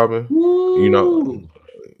 Batman and Robin. Woo!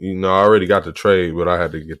 You know, I already got the trade, but I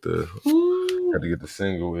had to get the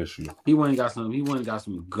single issue. He went and got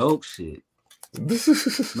some goat shit. Man,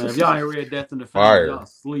 if y'all ain't read Death in the Family, y'all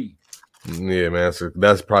sleep. Yeah, man. So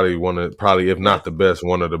that's probably if not the best,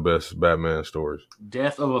 one of the best Batman stories.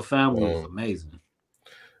 Death of a Family is amazing.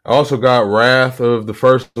 I also got Wrath of the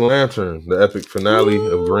First Lantern, the epic finale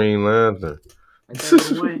of Green Lantern.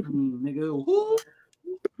 Nigga.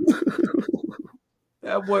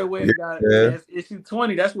 That boy went and got issue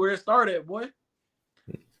 20. That's where it started, boy.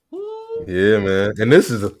 Yeah, man. And this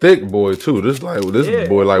is a thick boy too. This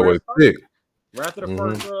boy lightweight thick. Right after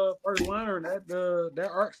the first lantern, that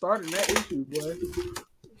arc started in that issue, boy.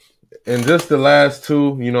 And just the last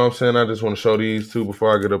two, you know what I'm saying? I just want to show these two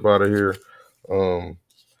before I get up out of here.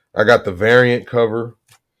 I got the variant cover,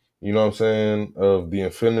 you know what I'm saying, of the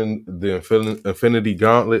Infinity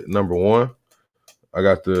Gauntlet #1. I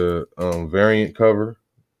got the variant cover.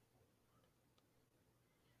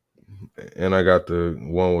 And I got the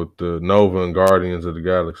one with the Nova and Guardians of the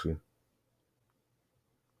Galaxy.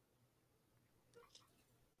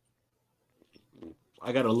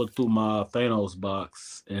 I gotta look through my Thanos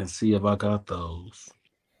box and see if I got those.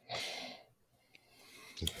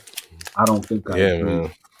 I don't think I do.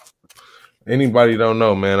 Man. Anybody don't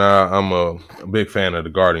know, man, I'm a big fan of the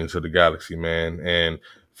Guardians of the Galaxy, man. And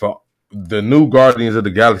for the new Guardians of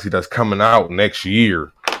the Galaxy that's coming out next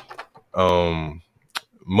year,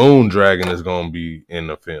 Moondragon is going to be in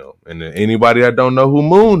the film. And anybody that don't know who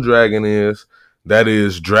Moondragon is, that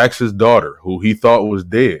is Drax's daughter, who he thought was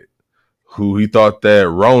dead, who he thought that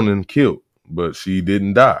Ronan killed, but she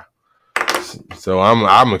didn't die. So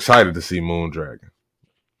I'm excited to see Moondragon.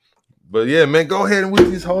 But yeah, man, go ahead and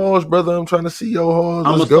with these hauls, brother. I'm trying to see your hauls.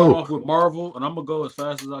 I'm gonna start off with Marvel, and I'm gonna go as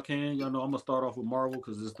fast as I can. Y'all know I'm gonna start off with Marvel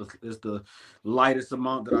because it's the lightest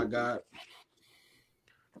amount that I got.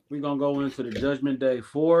 We're gonna go into the Judgment Day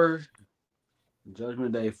 4,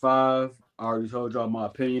 Judgment Day 5. I already told y'all my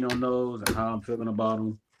opinion on those and how I'm feeling about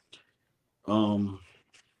them.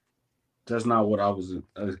 That's not what I was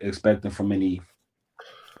expecting from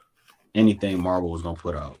anything Marvel was gonna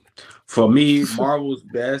put out. For me, Marvel's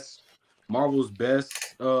best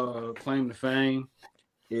claim to fame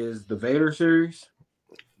is the Vader series.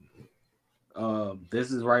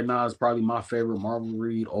 This is right now is probably my favorite Marvel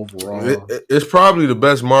read overall. It's probably the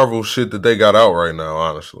best Marvel shit that they got out right now,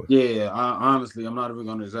 honestly. Yeah, honestly, I'm not even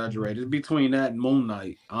gonna exaggerate. It's between that and Moon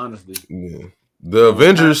Knight, honestly. Yeah. The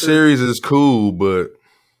Avengers series is cool, but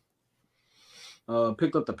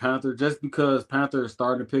picked up the Panther just because Panther is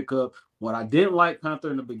starting to pick up. What I didn't like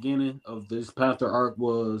Panther in the beginning of this Panther arc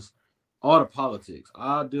was all the politics.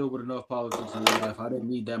 I deal with enough politics in my life. I didn't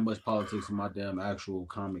need that much politics in my damn actual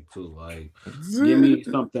comic too. Like, give me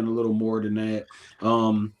something a little more than that.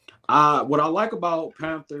 What I like about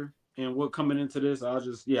Panther and what coming into this, I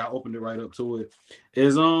opened it right up to it.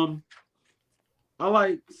 Is I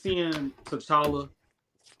like seeing T'Challa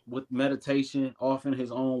with meditation, off in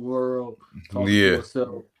his own world, talking to Yeah,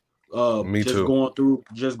 himself, me too.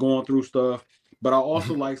 just going through stuff. But I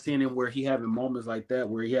also like seeing him where he having moments like that,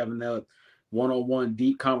 where he having that one-on-one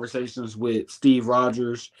deep conversations with Steve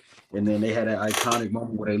Rogers, and then they had that iconic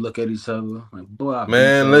moment where they look at each other like, "Boy, I beat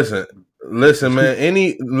Man, your listen, man.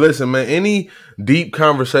 Any deep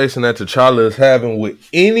conversation that T'Challa is having with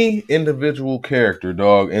any individual character,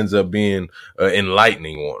 dog, ends up being an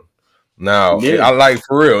enlightening one. Now, yeah." I like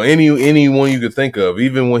for real anyone you could think of,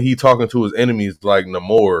 even when he talking to his enemies like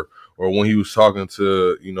Namor, or when he was talking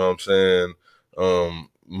to, you know what I'm saying,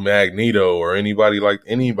 Magneto, or anybody, you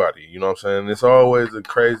know what I'm saying. It's always a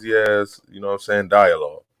crazy ass, you know what I'm saying,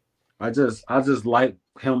 dialogue. I just like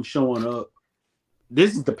him showing up.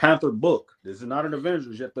 This is the Panther book. This is not an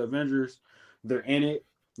Avengers yet. The Avengers, they're in it.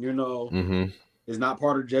 You know, Mm-hmm. it's not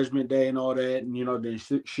part of Judgment Day and all that. And then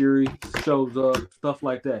Shuri shows up, stuff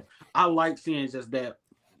like that. I like seeing just that,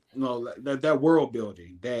 that world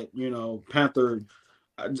building. That Panther.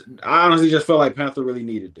 I honestly just felt like Panther really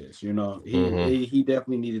needed this. Mm-hmm. He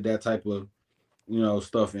definitely needed that type of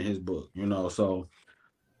stuff in his book. So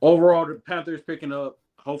overall, the Panther is picking up.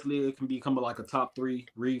 Hopefully, it can become like a top 3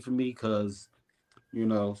 read for me because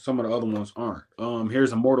some of the other ones aren't.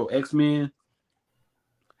 Here's Immortal X-Men.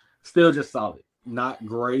 Still just solid. Not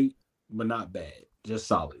great, but not bad. Just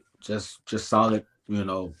solid. Just solid,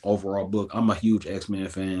 overall book. I'm a huge X-Men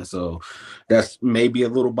fan, so that's maybe a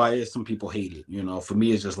little biased. Some people hate it. For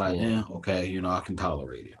me it's just like, okay, I can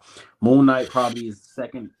tolerate it. Moon Knight probably is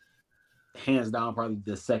second, hands down, probably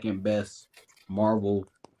the second best Marvel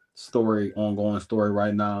ongoing story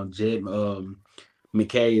right now. Jed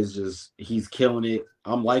McKay is he's killing it.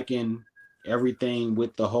 I'm liking everything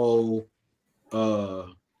with the whole uh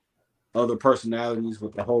other personalities,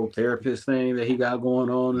 with the whole therapist thing that he got going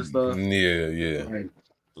on and stuff. Yeah, yeah.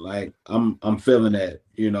 Like, I'm feeling that,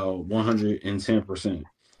 110%.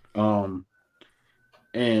 Um,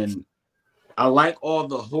 and I like all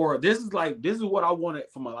the horror. This is what I wanted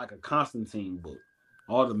from like a Constantine book.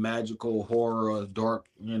 All the magical horror, dark,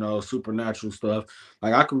 supernatural stuff.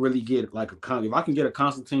 Like I could really get like if I can get a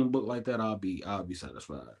Constantine book like that, I'll be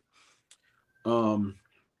satisfied. Um,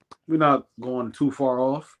 we're not going too far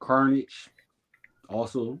off. Carnage,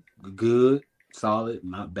 also good, solid,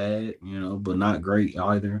 not bad, but not great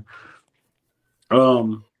either.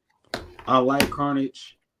 Um, I like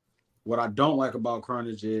Carnage. What I don't like about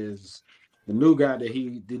Carnage is the new guy that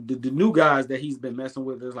the new guys that he's been messing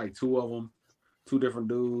with. There's like two of them, two different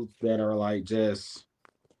dudes that are like just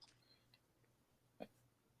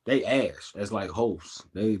they ass as like hosts.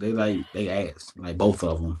 They ass like both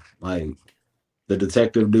of them. Like the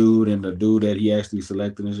detective dude and the dude that he actually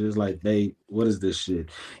selected is just like what is this shit?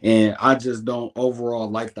 And I just don't overall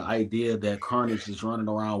like the idea that Carnage is running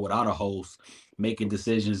around without a host, making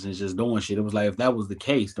decisions and just doing shit. It was like if that was the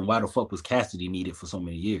case, then why the fuck was Cassidy needed for so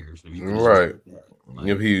many years? If you could have just Right. did that. Like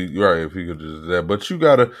If he could do that. But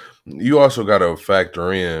you also gotta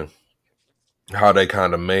factor in how they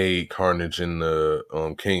kind of made Carnage in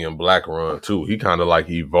the King and Black run too. He kind of like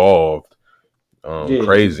evolved yeah,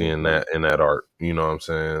 crazy in that art. You know what I'm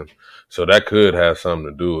saying? So that could have something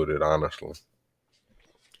to do with it, honestly.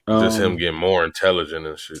 Just him um getting more intelligent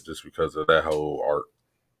and shit, just because of that whole art.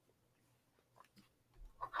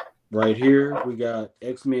 right here we got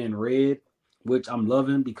X-Men Red, which I'm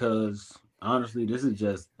loving because honestly, this is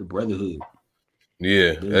just the Brotherhood.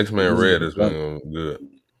 Yeah, X Men This is Red the has been good.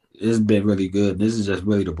 It's been really good. This is just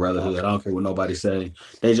really the Brotherhood. I don't care what nobody say.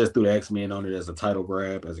 They just threw the X-Men on it as a title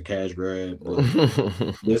grab, as a cash grab, but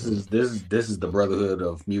this is the Brotherhood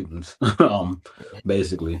of mutants,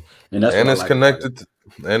 basically, and that's what and I it's like about it. connected,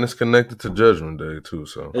 and it's connected to Judgment Day too.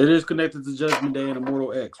 So It is connected to Judgment Day and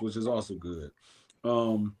Immortal X, which is also good.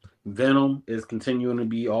 Venom is continuing to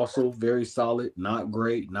be also very solid, not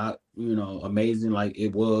great, not amazing like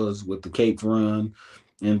it was with the Cape Run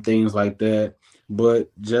and things like that,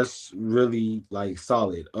 but just really like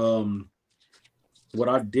solid. What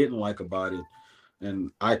I didn't like about it,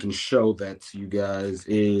 and I can show that to you guys,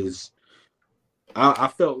 is I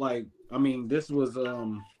felt like, I mean, this was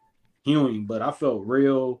Hewing, but I felt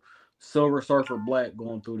real Silver Surfer Black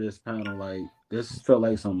going through this panel. Like this felt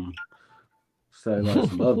like some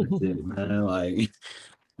other shit, man. Like,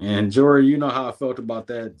 and Jory, you know how I felt about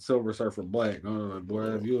that Silver Surfer Black. I was like, boy,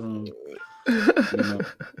 if you don't,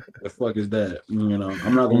 the fuck is that?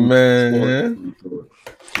 I'm not gonna spoil man, it.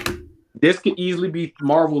 This could easily be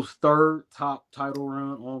Marvel's third top title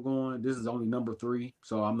run ongoing. This is only number 3,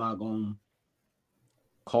 so I'm not gonna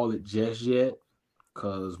call it just yet.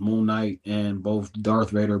 because Moon Knight and both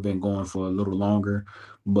Darth Vader have been going for a little longer.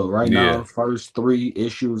 But right Yeah. now, first three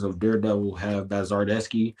issues of Daredevil have that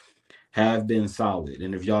Zardesky have been solid.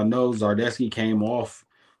 And if y'all know, Zardesky came off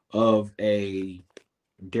of a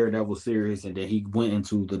Daredevil series, and then he went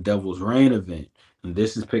into the Devil's Reign event. And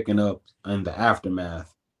this is picking up in the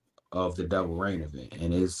aftermath of the Devil Reign event,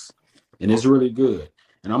 and it's really good.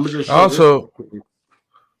 And I'm gonna just show this real Also, quick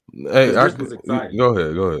hey, because this was exciting. go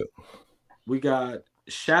ahead, go ahead. We got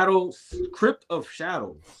Shadows, Crypt of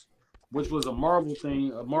Shadows, which was a Marvel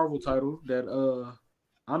thing, a Marvel title that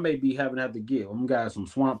I may be having to have to get. We got some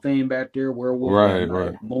Swamp Thing back there, Werewolf by Right,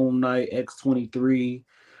 right. Night, Moon Knight, X-23,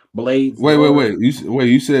 Blade's Wait. daughter.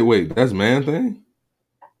 You said wait. That's Man Thing.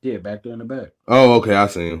 Yeah, back there in the back. Oh, okay. I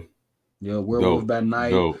see him. Yeah, Werewolf Dope, by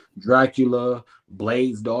Night, dope. Dracula,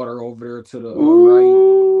 Blade's daughter over there to the right.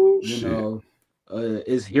 Ooh, You shit. know,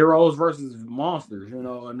 it's heroes versus monsters. You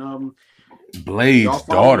know, and if y'all Blade's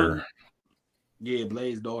following, daughter. yeah,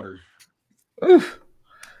 Blade's daughter. Oof.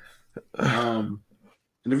 Um,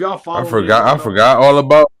 and if y'all I follow me, forgot. y'all I know, forgot all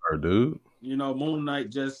about her, dude. Moon Knight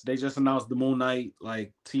just announced the Moon Knight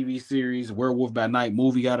like TV series, Werewolf by Night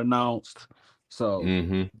movie got announced. So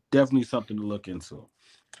Hmm. definitely something to look into.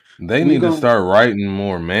 They We need to going start writing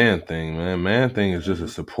more Man Thing, man. Man Thing is just a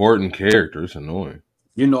supporting character. It's annoying.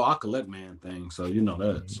 I collect man things, so you know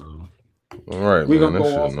that. So All right, we're man. gonna That go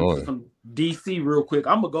shit off into annoying. some DC real quick.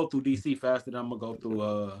 I'm gonna go through DC faster than I'm gonna go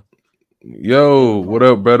through Yo, what Marvel.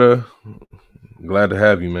 up, brother? Glad to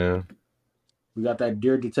have you, man. We got that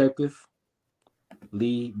Dear Detective,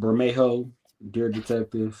 Lee Bermejo, Dear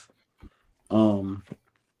Detective. Um,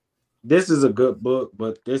 this is a good book,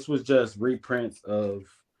 but this was just reprints of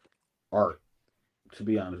art. To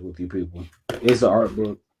be honest with you, people, it's an art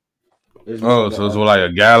book. It's more Oh, of an so it's art like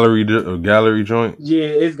book. a gallery joint. Yeah,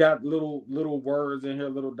 it's got little words in here,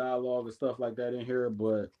 little dialogue and stuff like that in here,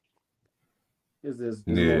 but it's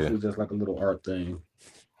Yeah. mostly just like a little art thing.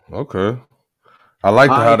 Okay. I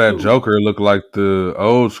liked I how that too, Joker looked like the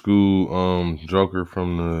old school Joker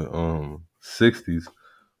from the '60s.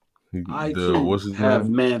 I The too what's his have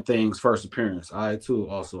name? Man Thing's first appearance. I too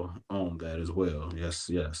also own that as well. Yes,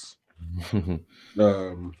 yes.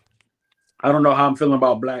 Um, I don't know how I'm feeling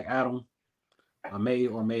about Black Adam. I may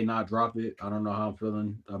or may not drop it. I don't know how I'm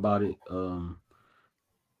feeling about it.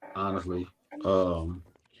 Honestly. Um,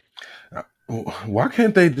 Why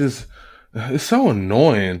can't they just? It's so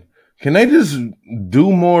annoying. Can they just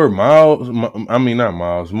do more Miles? I mean, not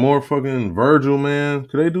Miles. More fucking Virgil, man.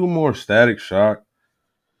 Could they do more Static Shock?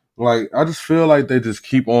 Like, I just feel like they just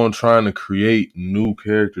keep on trying to create new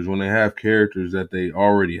characters when they have characters that they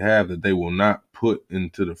already have that they will not put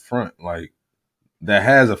into the front. Like, that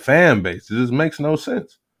has a fan base. It just makes no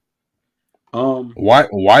sense. um,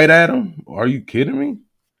 White Adam? Are you kidding me?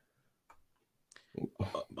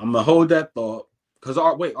 I'm gonna hold that thought. Cause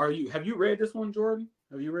wait, are you? Have you read this one, Jordan?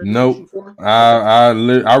 Have you read this issue Nope. 4? Okay,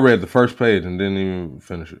 I read the first page and didn't even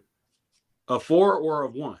finish it. a 4 or a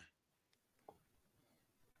 1?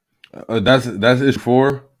 That's issue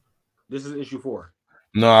 4. This is issue 4.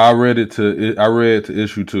 No, I read to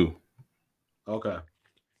issue 2. Okay,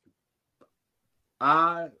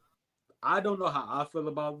 I I don't know how I feel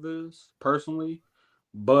about this personally,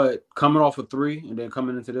 but coming off of 3 and then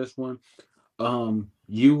coming into this one,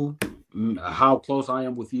 you, how close I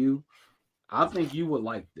am with you, I think you would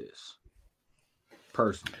like this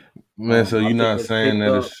personally. Man, so I you're think not it's saying picked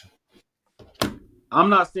that up. it's I'm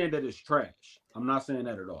not saying that it's trash. I'm not saying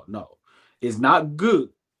that at all. No, it's not good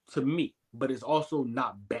to me, but it's also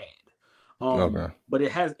not bad. okay. But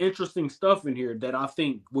it has interesting stuff in here that I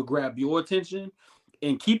think will grab your attention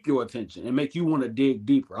and keep your attention and make you want to dig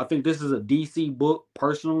deeper. I think this is a DC book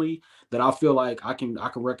personally that I feel like I can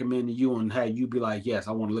recommend to you and have you be like, yes,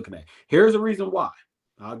 I want to look at that. Here's the reason why.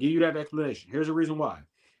 I'll give you that explanation. Here's the reason why.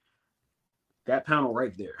 That panel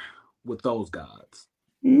right there with those gods.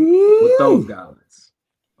 With those Ooh. gods.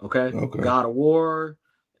 Okay? Okay. God of War.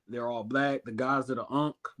 They're all black. The gods of the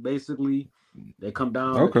Ankh, basically. They come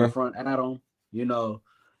down, they Okay. confront Adam, you know,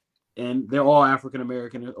 and they're all African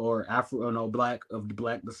American or black of the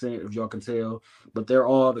black descent, if y'all can tell. But they're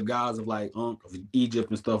all the gods of like Ankh, of Egypt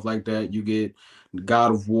and stuff like that. You get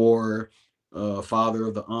God of War, father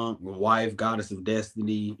of the Ankh, wife, goddess of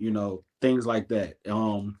destiny, things like that.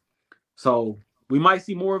 So we might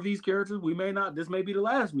see more of these characters. We may not. This may be the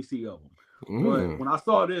last we see of them. But Mm. when I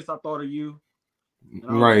saw this, I thought of you, and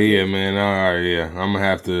I was Right, like, yeah, yeah, man. All right, yeah. I'm gonna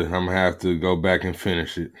have to go back and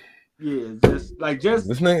finish it. yeah, just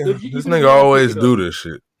if you This even if you nigga don't pick always it up, do this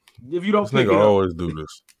shit. if you don't This pick nigga it up, always do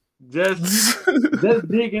just this. just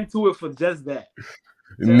dig into it for just that.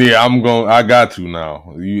 Yeah, I got to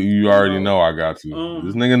now. You You already know, know I got to.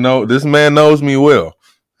 um, This man knows me well.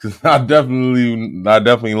 Cause I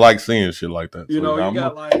definitely like seeing shit like that. So you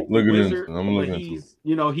got like the wizard, I'm but looking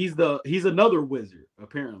into it. he's another wizard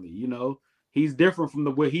apparently. He's different from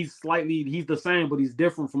he's the same, but he's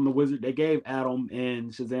different from the wizard that gave Adam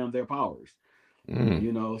and Shazam their powers.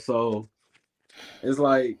 Mm, So it's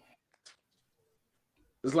like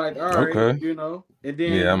all right, okay. and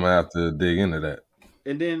Yeah, I'm then gonna have to dig into that.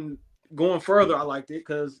 going further, I liked it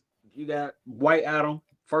because you got White Adam.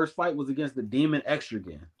 First fight was against the Demon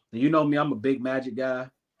Extragan. And you know me, I'm a big magic guy,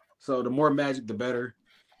 so the more magic, the better.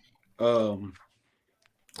 Um,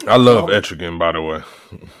 I love so Etrigan, by the way.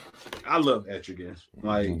 I love Etrigan.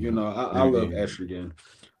 Like I love Yeah, Etrigan.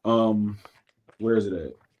 Um, where is it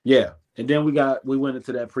at? Yeah, and then we went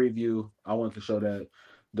into that preview. I wanted to show that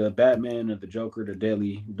the Batman and the Joker, the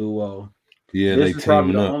Deadly Duo. yeah, This they is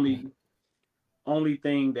probably teaming the up. only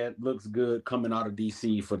thing that looks good coming out of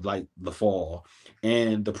DC for like the fall.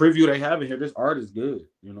 And the preview they have in here, this art is good.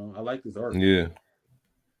 I like this art. Yeah,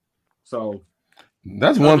 So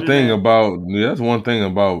that's other one than thing that, about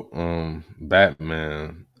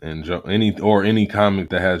Batman and any comic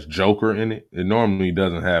that has Joker in it. It normally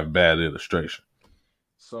doesn't have bad illustration.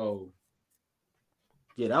 so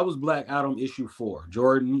yeah, that was Black Adam issue 4.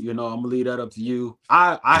 Jordan, I'm gonna leave that up to you.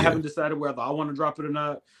 I Yeah. haven't decided whether I want to drop it or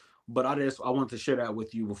not, but I want to share that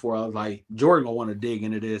with you before I was like, Jordan gonna want to dig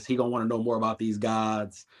into this. He gonna want to know more about these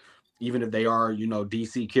gods, even if they are,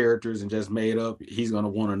 DC characters and just made up. He's gonna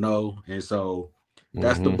want to know. And so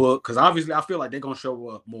that's the Hmm. book. Because obviously I feel like they're gonna show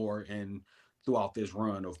up more and throughout this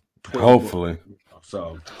run of 12 books. Hopefully,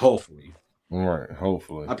 So hopefully. right.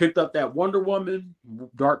 Hopefully, I picked up that Wonder Woman,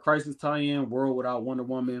 Dark Crisis tie-in, World Without Wonder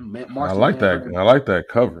Woman, I Martian like that. Manhunter. I like that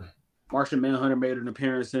cover. Martian Manhunter made an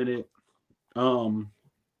appearance in it. Um,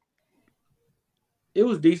 it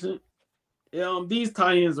was decent. These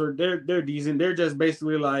tie-ins they're decent. They're just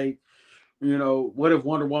basically like, what if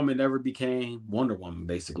Wonder Woman never became Wonder Woman?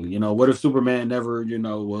 Basically, what if Superman never,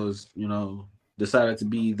 was, decided to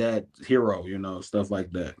be that hero? Stuff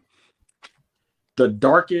like that. The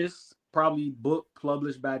darkest probably book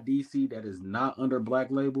published by DC that is not under Black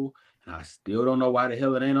Label, and I still don't know why the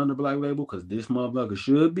hell it ain't under Black Label because this motherfucker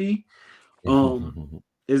should be. Um,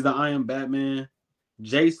 is the I Am Batman.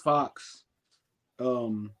 Jace Fox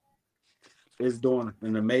um is doing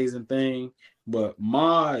an amazing thing, but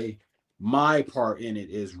my part in it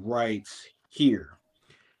is right here.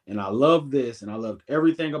 And I love this, and I loved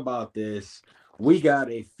everything about this. We got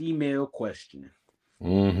a female question.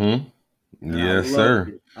 Mm-hmm. And I Yes, love sir.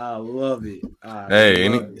 it. I love it. I Hey,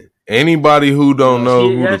 love it. anybody who don't know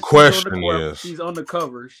She who the yes, she's on the question is. she's on the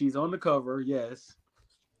cover. She's on the cover, yes.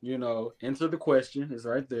 Enter the question is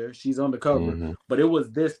right there. She's on the cover. Mm-hmm. But it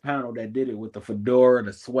was this panel that did it with the fedora,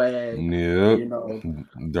 the swag, Yep. you know,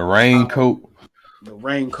 The how raincoat. the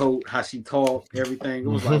raincoat, how she talked, everything. It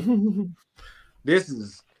was like this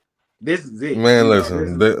is this is it. Man, This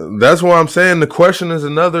listen, is that's why I'm saying the question is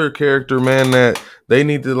another character, man, that they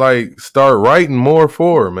need to like start writing more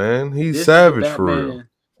for, man. He's this is the savage for real. Batman.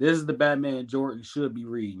 This is the Batman Jordan should be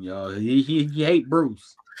reading, y'all. He hate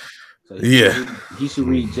Bruce. So Yeah. he should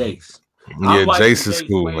read Jace. I'm Yeah, liking Jace is Jace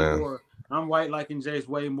cool, way man. more. I'm liking Jace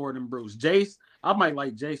way more than Bruce. Jace, I might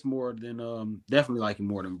like Jace more than definitely like him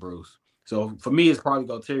more than Bruce. So for me, it's probably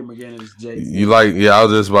go Terry McGinnis, Jace, You then like, Jace. yeah, I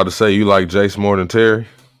was just about to say you like Jace more than Terry.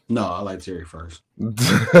 No, I like Terry first.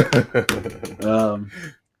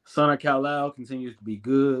 Son of Kal-El continues to be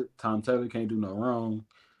good. Tom Taylor can't do no wrong.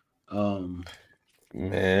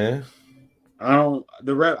 Man. I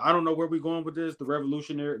don't know where we're going with this. The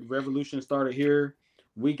revolution started here.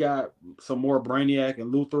 We got some more Brainiac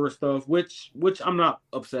and Luthor stuff, which I'm not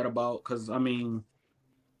upset about because I mean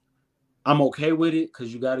I'm okay with it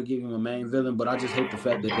because you got to give him a main villain, but I just hate the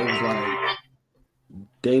fact that they was like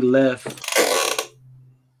they left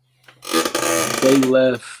they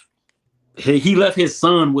left he left his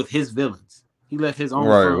son with his villains. He left his own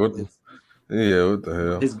Right. son with Yeah, what the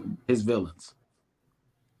hell? his villains.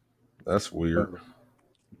 That's weird.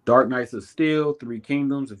 Dark Knights of Steel, Three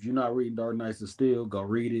Kingdoms. If you're not reading Dark Knights of Steel, go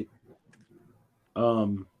read it.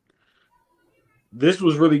 Um, this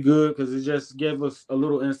was really good because it just gave us a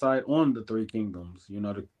little insight on the Three Kingdoms.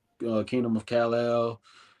 The Kingdom of Kal-El,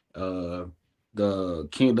 uh, the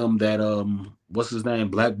kingdom that what's his name,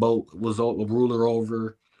 Black Bolt was a ruler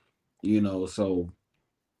over. So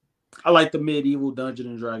I like the medieval Dungeon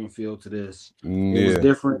and Dragon feel to this. It was Yeah.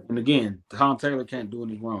 different, and again, Tom Taylor can't do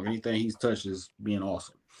anything wrong. Anything he's touched is being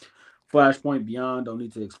awesome. Flashpoint Beyond, don't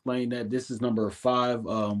need to explain that. This is number 5.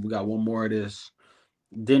 We got one more of this.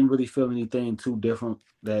 didn't really feel anything too different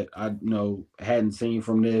that I hadn't seen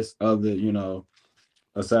from this other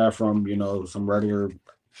aside from some regular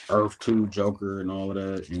Earth 2 Joker and all of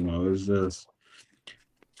that. It's just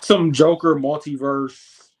some Joker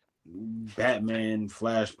multiverse, Batman,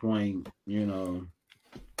 Flashpoint,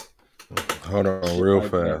 Hold on, shit real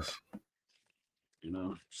like that.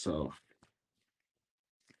 fast. So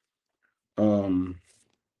um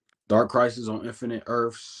Dark Crisis on Infinite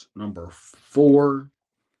Earths #4.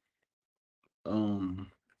 Um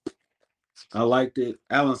I liked it.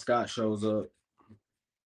 Alan Scott shows up.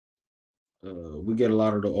 We get a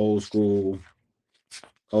lot of the old school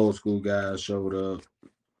guys showed up,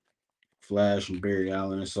 Flash and Barry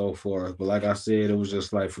Allen and so forth. But like I said, it was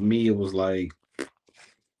just like for me, it was like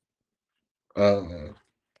uh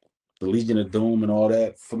the Legion of Doom and all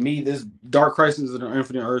that. For me, this Dark Crisis of the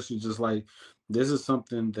Infinite Earths was just like this is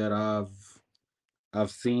something that I've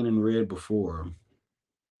seen and read before.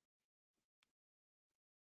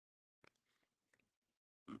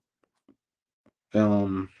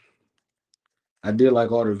 Um, I did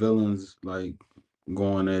like all the villains like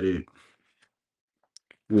going at it,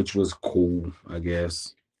 which was cool, I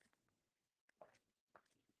guess.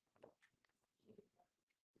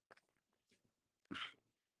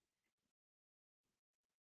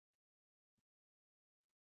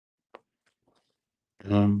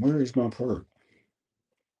 Where is my perk?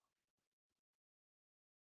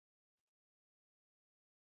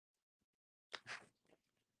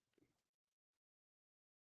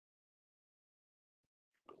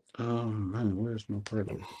 Oh man, where's my perk?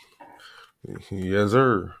 Yes,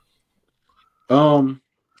 sir. Um,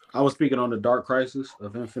 I was speaking on the Dark Crisis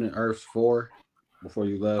of Infinite Earths 4 before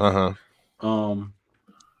you left. Uh-huh. Um,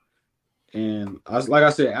 and like I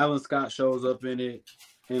said, Alan Scott shows up in it,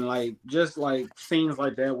 and like just like scenes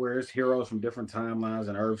like that where it's heroes from different timelines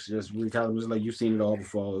and Earths just recalibrated. Was like you've seen it all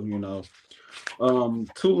before.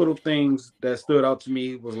 Two little things that stood out to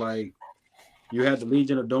me was like you had the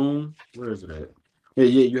Legion of Doom. Where is it at? Yeah,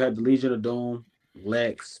 you had the Legion of Doom,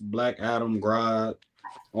 Lex, Black Adam, Grodd,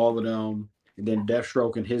 all of them, and then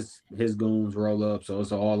Deathstroke and his goons roll up. So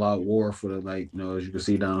it's an all out war for the as you can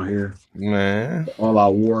see down here, Man. all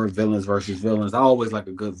out war, villains versus villains. I always like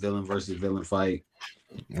a good villain versus villain fight.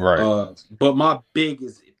 Right. But my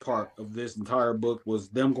biggest part of this entire book was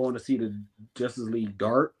them going to see the Justice League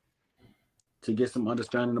Dark to get some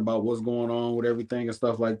understanding about what's going on with everything and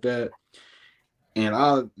stuff like that. And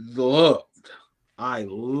I loved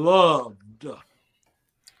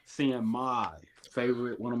seeing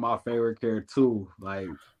one of my favorite characters too, like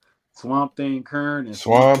Swamp Thing Kern and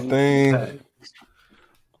Swamp Swamp Thing from the Thing. past.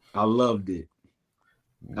 I loved it.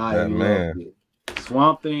 I That loved man. it.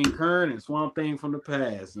 Swamp Thing Kern and Swamp Thing from the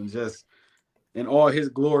past, and just in all his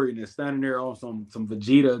glory, and standing there on some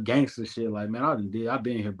Vegeta gangster shit. Like, man, I've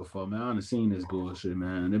been here before, man. I done seen this bullshit,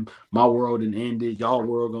 man. And my world didn't ended. Y'all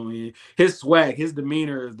world gonna end. His swag, his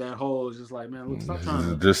demeanor is that whole. Is just like, man,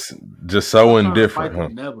 look, Just just so stop trying to fight indifferent, the huh?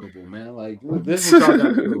 inevitable, man. Like, this is what y'all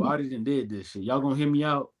got to do. I didn't did this shit. Y'all gonna hear me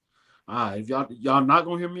out. All right, if y'all not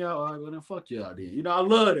gonna hear me out, all right, well then fuck y'all then. I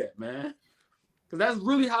love that, man. Cause that's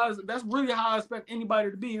really how I expect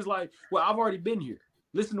anybody to be. It's like, well, I've already been here.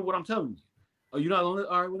 Listen to what I'm telling you. Oh, you're not gonna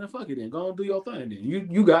all right, well then fuck it then. Go and do your thing then.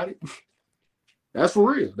 You got it. That's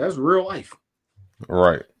for real. That's real life.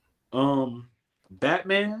 Right.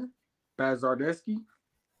 Batman, Baz Zardesky,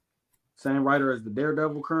 same writer as the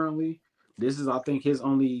Daredevil currently. This is I think his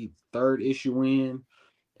only third issue in,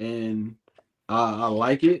 and I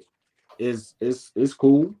like it. It's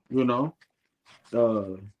cool. Uh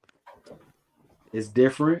it's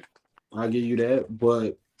different. I'll give you that.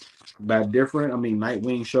 But by different, I mean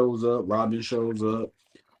Nightwing shows up, Robin shows up.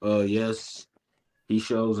 Yes, he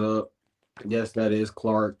shows up. Yes, that is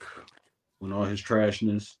Clark and all his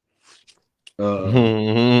trashness. Uh,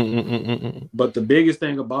 but the biggest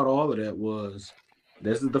thing about all of that was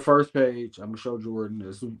this is the first page. I'm gonna show Jordan.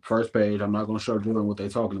 This is the first page. I'm not gonna show Jordan what they're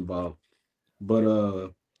talking about. But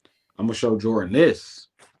I'm gonna show Jordan this.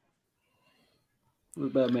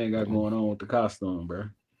 What Batman got going on with the costume, bro?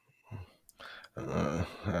 I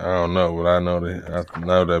don't know, but I know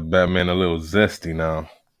that Batman a little zesty now.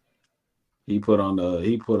 He put on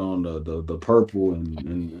the purple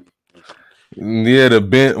and Yeah, the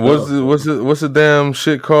Ben stuff. what's the damn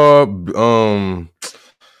shit called?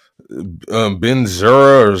 Ben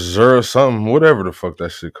Zura or Zura something, whatever the fuck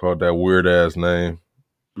that shit called, that weird ass name.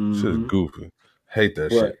 Shit's Mm-hmm. goofy. Hate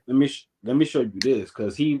that shit. But let me show you this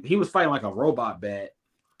because he was fighting like a robot bat.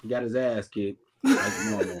 He got his ass kicked like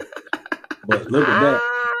normal. But look at that.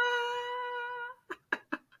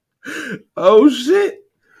 Oh shit.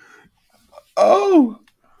 Oh,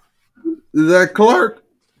 is that Clark?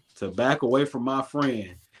 to back away from my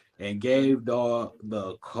friend and gave dog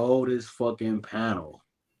the coldest fucking panel.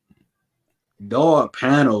 Dog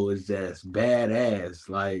panel is just badass.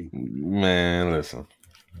 Like Man, listen,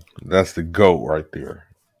 that's the GOAT right there.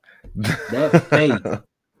 that face,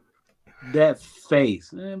 that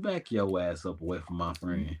face. Man, back your ass up away from my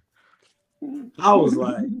friend. I was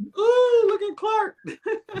like, ooh, look at Clark.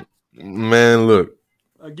 Man, look.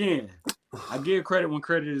 Again, I give credit when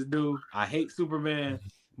credit is due. I hate Superman,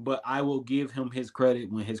 but I will give him his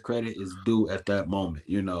credit when his credit is due at that moment.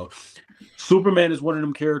 You know, Superman is one of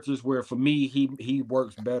them characters where for me he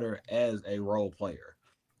works better as a role player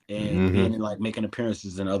and being Mm-hmm. in like making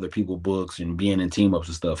appearances in other people's books and being in team ups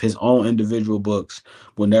and stuff. His own individual books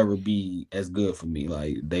will never be as good for me.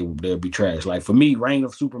 Like they'll be trash. Like for me, Reign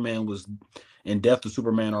of Superman was and Death of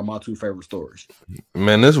Superman are my two favorite stories.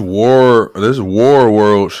 Man, this war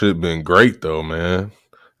world shit been great though, man.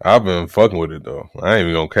 I've been fucking with it though. I ain't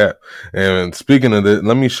even gonna cap. And speaking of that,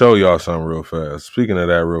 let me show y'all something real fast. Speaking of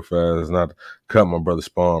that real fast, not to cut my brother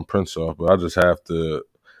Spawn Prince off, but I just have to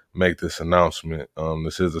make this announcement.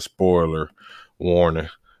 This is a spoiler warning.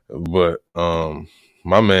 But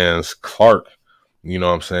my man's Clark, you know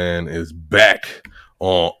what I'm saying, is back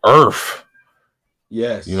on Earth.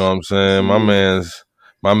 You know Yes, what I'm yes saying? he is.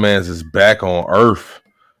 My man's is back on Earth.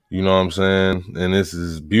 You know what I'm saying? And this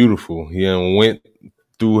is beautiful. He done went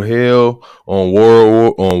through hell on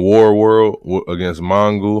War World against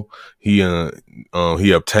Mongol. He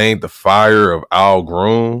obtained the fire of Old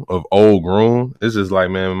Groon. It's just like,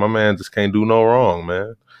 man, my man just can't do no wrong,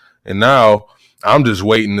 man. And now I'm just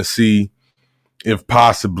waiting to see if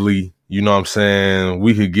possibly, you know what I'm saying,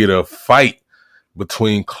 we could get a fight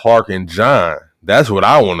between Clark and John. That's what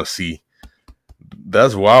I want to see.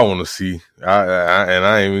 That's what I want to see. I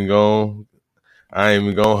ain't even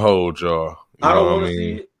gonna hold y'all. You I know don't what I want to see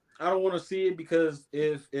mean? it. I don't want to see it because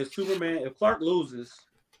if Clark loses,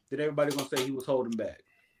 then everybody gonna say he was holding back.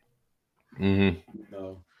 Mm-hmm. You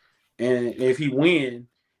know, and if he win,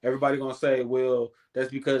 everybody gonna say, well, that's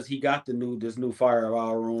because he got this new fire of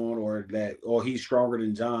Alrune, or he's stronger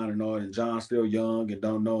than John and all, and John's still young and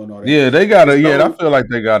don't know and all that. Yeah, they There's gotta. Yeah, I no feel like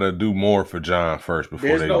they gotta do more for John first before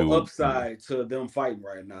there's they no do. Yeah, upside to them fighting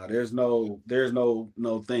right now. There's no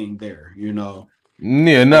thing there. You know,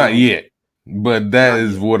 yeah, not um, yet. But that not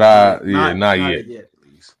is yet, what not I. yet, Yeah, not not yet. yet at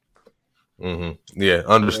least. Yeah, Yeah.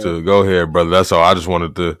 understood. Go ahead, brother. That's all. I just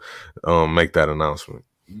wanted to make that announcement.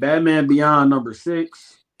 Batman Beyond #6,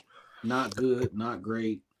 not good, not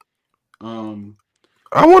great. Um,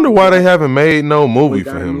 I wonder we why they got haven't made no we movie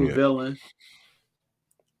for got a him new yet. villain.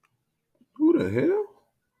 Who the hell?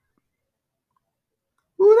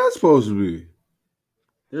 Who that supposed to be?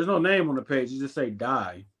 There's no name on the page. You just say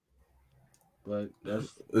die. But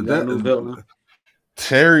we got a new That villain.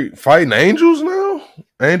 Terry fighting angels now?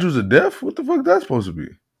 Angels of death? What the fuck that supposed to be?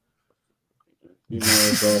 You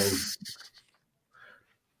know, so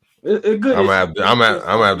it's good issue. It's I'm gonna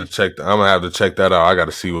solid have to issue. check. I'm gonna have to check that out. I got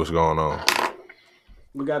to see what's going on.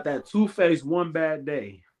 We got that Two-Face One Bad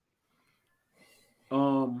Day.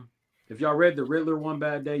 Um, if y'all read the Riddler One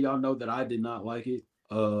Bad Day, y'all know that I did not like it.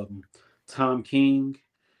 Tom King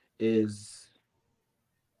is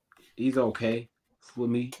he's okay with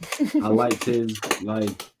me. I liked his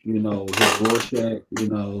his Rorschach,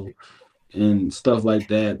 and stuff like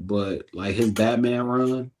that. But like his Batman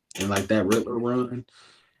run and like that Riddler run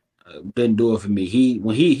didn't do it for me. He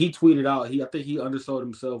tweeted out, I think he undersold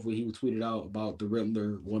himself when he tweeted out about the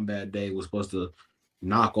Riddler One Bad Day was supposed to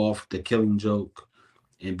knock off the Killing Joke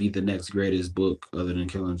and be the next greatest book other than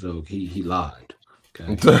Killing Joke. He lied.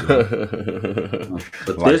 Okay, he lied.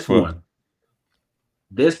 But Like fuck.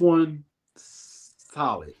 this one,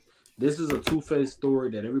 solid. This is a Two-Face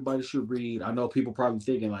story that everybody should read. I know people probably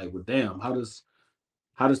thinking like, well, damn, how does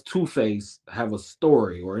Two-Face have a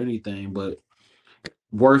story or anything? But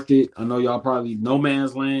worth it. I know y'all probably No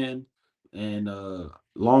Man's Land and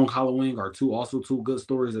Long Halloween are two good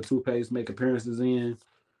stories that Two-Face make appearances in.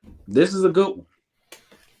 This is a good one.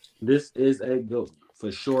 This is a good one.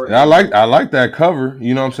 For sure Yeah, a good I one. like that cover.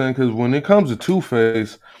 You know what I'm saying? Because when it comes to Two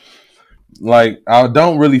Face, like I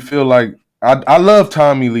don't really feel like I love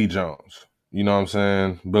Tommy Lee Jones. You know what I'm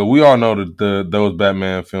saying? But we all know that those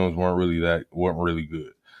Batman films weren't really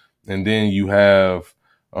good. And then you have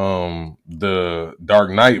the Dark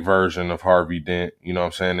Knight version of Harvey Dent, you know what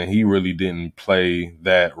I'm saying? And he really didn't play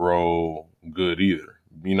that role good either.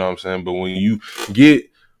 You know what I'm saying? But when you get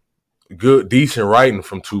good, decent writing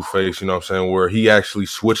from Two Face, you know what I'm saying, where he actually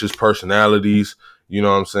switches personalities, you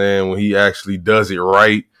know what I'm saying, when he actually does it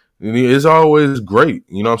right, it's always great.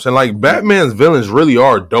 You know what I'm saying? Like Yeah. Batman's villains really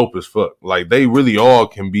are dope as fuck. Like they really all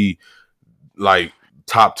can be like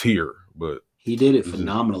top tier, but he did it it's just,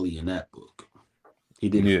 phenomenally in that book. He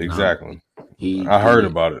did it yeah, exactly. phenomenally. He I did heard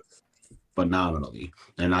it about it. phenomenally.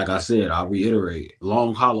 And like I said, I'll reiterate,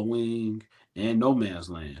 Long Halloween and No Man's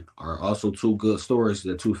Land are also two good stories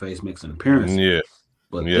that Two-Face makes an appearance in. Yeah,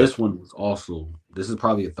 But yes. this one was also, this is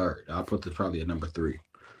probably a third. I'll put this probably at number 3.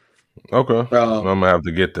 Okay, I'm Uh, gonna have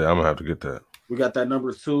to get that. I'm gonna have to get that. we got that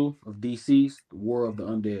number 2 of DC's The War of the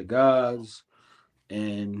Undead Gods.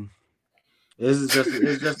 And this is just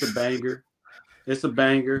it's just a banger. It's a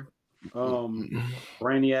banger. Um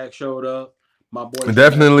Brainiac showed up. My boy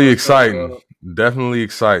Definitely Sinestro showed exciting. up. Definitely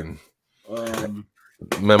exciting. Um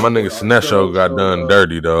Man, my my boy nigga Sinestro Arkillo got showed done up.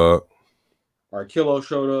 dirty, dog. Arkillo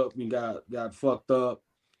showed up and got fucked up.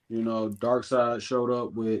 You know, Darkseid showed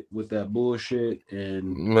up with that bullshit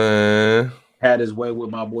and Man, had his way with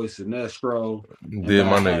my boy Sinestro. And did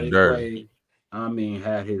by my had nigga his dirty. way, I mean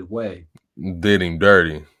had his way. Did him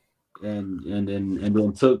dirty. And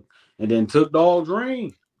then took Dog's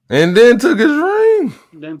ring. And then took his ring.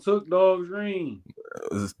 Then took Dog's ring.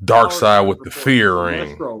 Dark Power side Science with the report. fear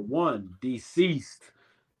ring. Sinestro 1, deceased.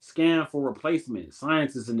 Scan for replacement.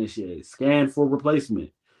 Science is initiated. Scan for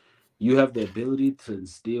replacement. You have the ability to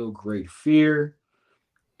instill great fear.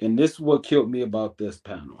 And this is what killed me about this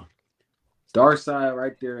panel. Darkseid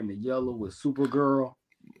right there in the yellow with Supergirl.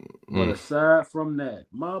 But Mm. aside from that,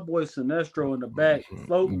 my boy Sinestro in the back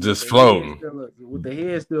floating Just floating. with the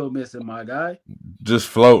head still missing, my guy. Just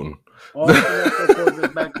floating. All Sinestro for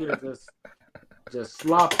just back there, just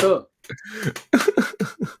slopped up.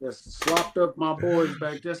 Just slopped up my boys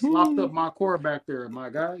back. Just slopped up my core back there, my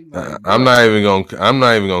guy. Like, I'm bruh, not even gonna. I'm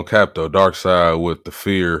not even gonna cap though. Dark side with the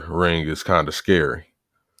fear ring is kind of scary.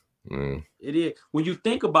 Mm. it is. When you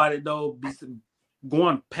think about it, though,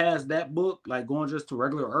 going past that book, like going just to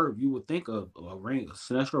regular Earth, you would think a ring, a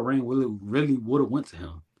Sinestro ring, really would have went to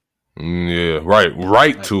him. Yeah, right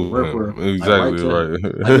Like to him. like right Exactly to him.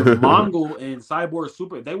 right. Like if Mongol and Cyborg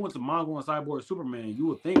Super, if they went to Mongol and Cyborg Superman, you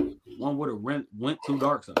would think one would have went to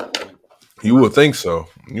Darkseid. Like You right. would think so.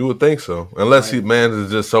 You would think so. Unless he Like man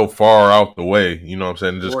is just so far out the way, you know what I'm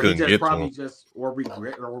saying? It just or he couldn't just get to him. probably just or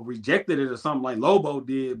regret or rejected it or something like Lobo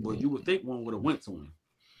did, but you would think one would have went to him.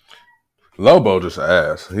 Lobo just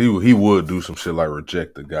ass. He would do some shit like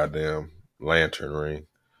reject the goddamn lantern ring.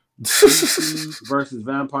 DC versus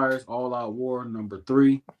Vampires All Out War number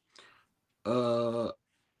 3. Uh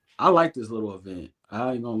I like this little event.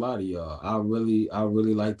 I ain't gonna lie to y'all. I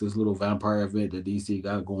really like this little vampire event that DC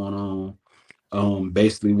got going on.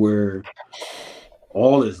 Basically where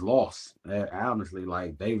all is lost. Honestly,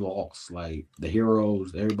 like they lost. Like the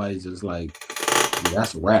heroes, everybody's just like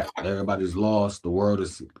that's a wrap. Everybody's lost. The world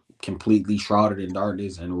is completely shrouded in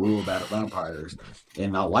darkness and ruled by the vampires.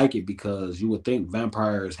 And I like it because you would think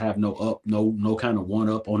vampires have no kind of one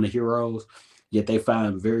up on the heroes, yet they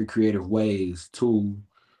find very creative ways to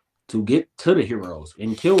get to the heroes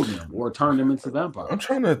and kill them or turn them into I'm vampires.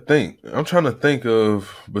 trying to think. I'm trying to think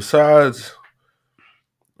of besides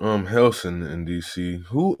Helsing in DC,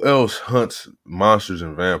 who else hunts monsters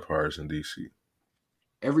and vampires in DC?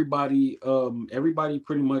 Everybody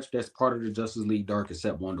pretty much that's part of the Justice League Dark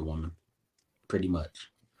except Wonder Woman, pretty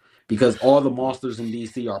much. Because all the monsters in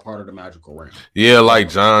DC are part of the magical realm. Yeah, All like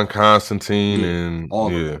of them. John Constantine Yeah, and all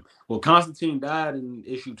of yeah. them. Well, Constantine died in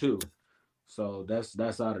issue 2. So that's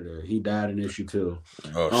out of there. He died in issue 2.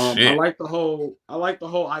 Oh I shit. like the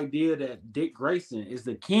whole idea that Dick Grayson is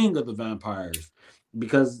the king of the vampires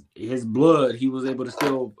because his blood he was able to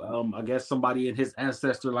still I guess somebody in his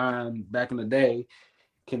ancestor line back in the day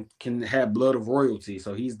can have blood of royalty,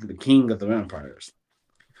 so he's the king of the vampires.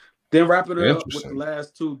 Then wrapping it up with the Interesting.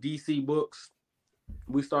 last 2 DC books,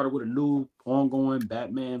 we started with a new ongoing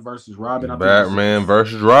Batman versus Robin. Batman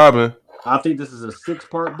versus Robin. I think this is a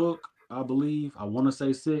 6-part book. I believe I want to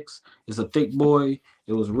say 6. It's a thick boy.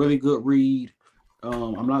 It was a really good read.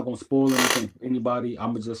 I'm not gonna spoil anything for anybody. I'm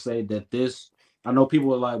gonna just say that this. I know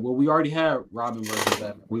people are like, well, we already had Robin versus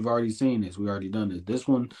Batman. We've already seen this. We already done this. This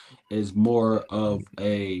one is more of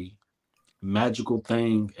a magical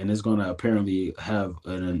thing, and it's gonna apparently have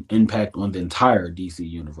an impact on the entire DC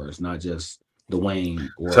universe, not just Dwayne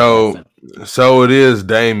or Bat So Family. so it is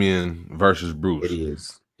Damien versus It Bruce.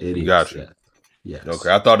 is. It is. Got you. Yes. Okay, Yes.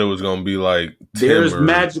 I thought it was gonna be like Tim There's or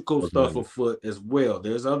magical something like stuff that. afoot as well.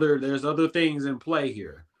 There's other things in play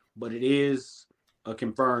here, but it is a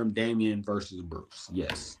confirmed Damien versus Bruce.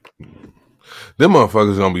 Yes. Them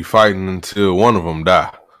motherfuckers gonna be fighting until one of them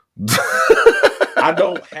die. I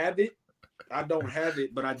don't have it. I don't have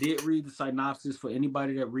it, but I did read the synopsis for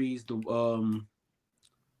anybody that reads the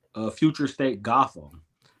Future State Gotham.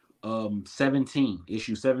 17,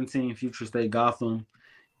 issue 17, Future State Gotham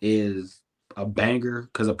is a banger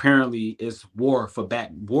because apparently it's War of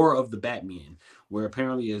the Batman, where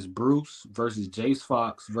apparently it's Bruce versus Jace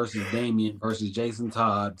Fox versus Damian versus Jason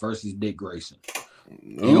Todd versus Dick Grayson,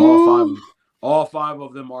 and Ooh. all five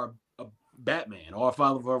of them are Batman. All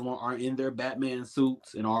five of them are in their Batman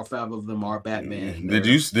suits, and all five of them are Batman and Did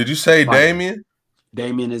they're you say fighting. Damien?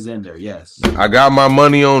 Damian is in there, yes. I got my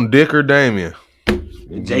money on Dick or Damien.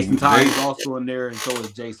 Jason Todd They, is also in there, and so is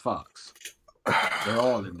Jace Fox. They're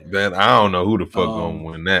all in there. man, I don't know who the fuck gonna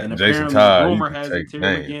win that. And Jason apparently, Todd, he could take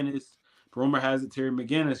Dame. Rumor has it Terry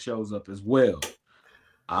McGinnis shows up as well.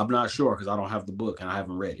 I'm not sure because I don't have the book and I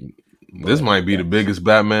haven't read it. This But might be the that's biggest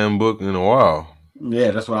Batman book in a while.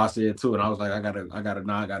 yeah, that's what I said too. And I was like, I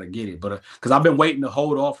gotta get it. But because I've been waiting to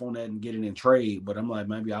hold off on that and get it in trade. But I'm like,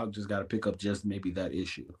 maybe I'll just gotta pick up just maybe that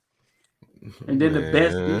issue. And then the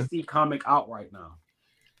best Man, DC comic out right now.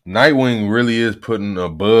 Nightwing really is putting a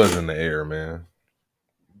buzz in the air, man.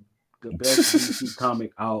 The best DC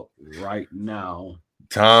comic out right now.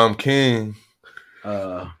 Tom King.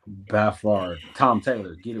 By far, Tom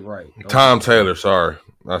Taylor. Get it right. Don't Tom forget that. Taylor, sorry.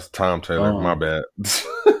 That's Tom Taylor. My Um, bad.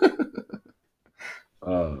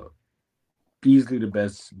 uh, easily the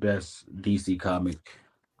best DC comic.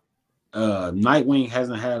 Nightwing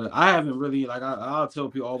hasn't had. I haven't really like. I'll tell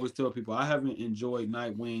people. Always tell people. I haven't enjoyed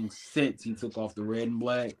Nightwing since he took off the red and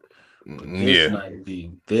black. But Yeah.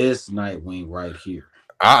 this Nightwing right here.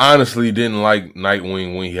 I honestly didn't like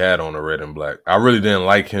Nightwing when he had on the red and black. I really didn't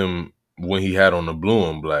like him when he had on the blue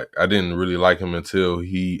and black. I didn't really like him until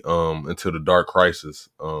the Dark Crisis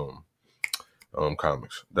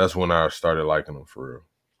comics. That's when I started liking him for real.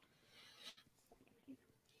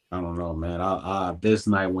 I don't know, man. I this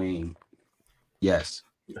Nightwing. Yes.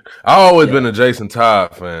 I always Yeah. been a Jason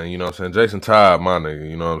Todd fan, you know what I'm saying? Jason Todd, my nigga,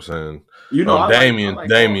 you know what I'm saying? I Damien, like all.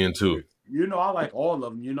 Damien too. I like all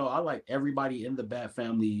of them. I like everybody in the Bat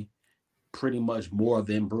family pretty much more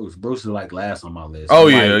than Bruce. Bruce is like last on my list. Oh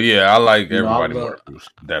yeah, yeah. I like I everybody more love, than Bruce,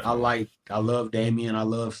 definitely. I love Damien. I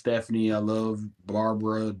love Stephanie. I love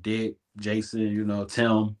Barbara, Dick, Jason.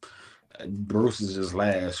 Tim. Bruce is just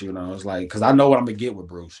last. It's like because I know what I'm gonna get with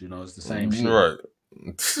Bruce. It's the same shit. Right.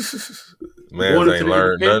 Mans Going into ain't the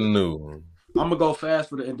learned nothing independent, new. I'm gonna go fast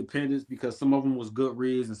for the independents because some of them was good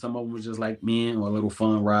reads and some of them was just like men or little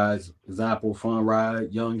fun rides. Example, fun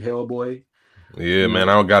ride, Young Hellboy. Yeah, You man,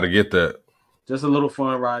 know, I gotta get that. just a little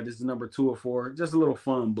fun ride. This is number 2 or 4. Just a little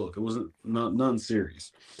fun book. It wasn't none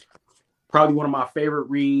serious. Probably one of my favorite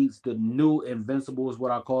reads. The new Invincible is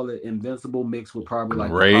what I call it. Invincible mixed with probably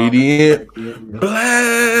like the Power Radiant Rangers.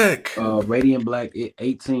 Black. Radiant Black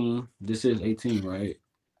 18. This is 18, right?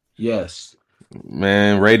 Yes.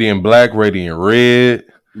 Man, Radiant Black, Radiant Red.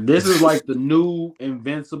 This is like the new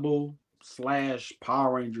Invincible slash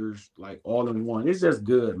Power Rangers, like all in one. It's just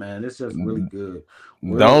good, man. It's just really good. The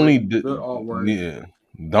Really only good artwork. yeah,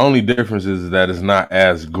 the only difference is that it's not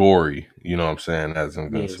as gory, you know what I'm saying, as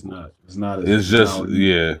Yeah, it's Invincible. not. It's not as. It's It's just not.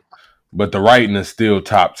 yeah, but the writing is still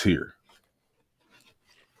top tier.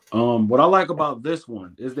 What I like about this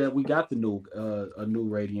one is that we got the new a new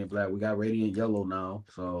Radiant Black. We got Radiant Yellow now,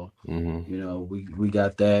 so Mm-hmm. we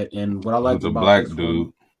got that. And what I like Who's a about black this one,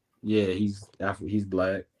 dude? yeah, he's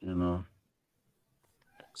black,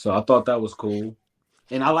 So I thought that was cool,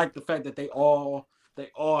 and I like the fact that they all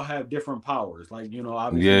have different powers. Like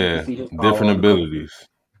obviously you can Yeah, see his power different on the cover. abilities.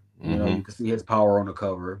 You Mm-hmm. can see his power on the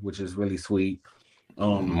cover, which is really sweet.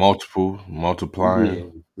 Um, Multiplying. yeah,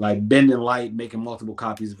 like bending light, making multiple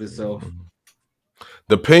copies of itself.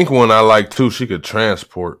 The pink one I like too. She could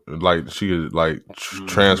transport, like she could like Hmm.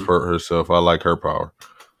 transfer herself. I like her power.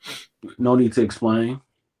 No need to explain.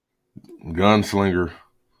 Gunslinger.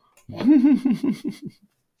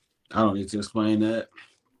 I don't need to explain that.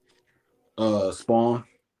 Spawn.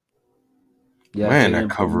 Yes, Man, that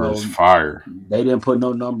cover is fire. they didn't put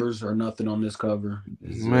no numbers or nothing on this cover.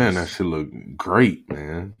 It's Man, that just shit look great,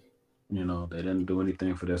 man. they didn't do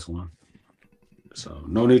anything for this one. So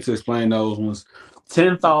no need to explain those ones.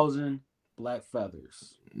 10,000 black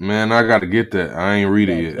feathers. Man, I gotta get that. I ain't read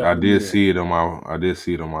Yeah, it yet. I definitely did read it. see it on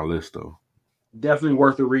my list though. Definitely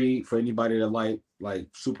worth a read for anybody that like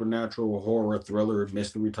supernatural, horror, thriller,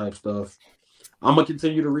 mystery type stuff. I'm gonna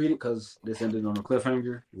continue to read it because this ended on a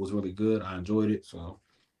cliffhanger. It was really good. I enjoyed it. So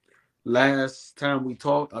last time we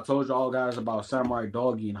talked, I told y'all guys about Samurai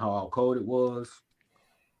Doggy and how cold it was,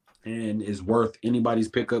 and is worth anybody's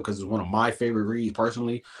pickup because it's one of my favorite reads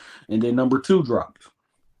personally. And then number 2 dropped.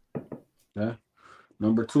 Okay,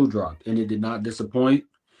 number 2 dropped, and it did not disappoint.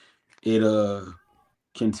 It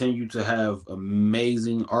continued to have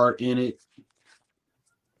amazing art in it.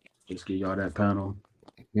 Let's get y'all that panel.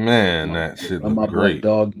 Man, that shit My look boy great.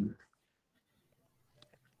 Doggy.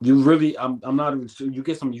 You really, I'm not even sure. You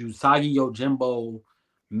get some Usagi Yojimbo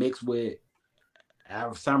mixed with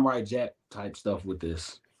Samurai Jack type stuff with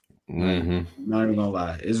this. Like, Mm-hmm. not even gonna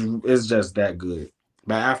lie, it's just that good.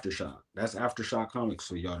 By Aftershock, that's Aftershock Comics,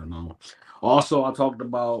 so y'all don't know. Also, I talked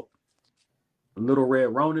about Little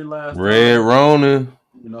Red Ronin last Red time. Ronin.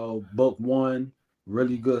 Book one,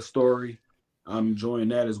 really good story. I'm enjoying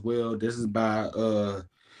that as well. This is by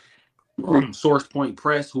Source Point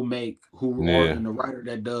Press, who are Yeah. and the writer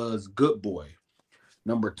that does Good Boy.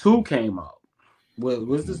 Number two came out.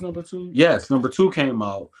 Was this number two? Yes, number two came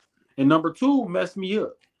out, and number two messed me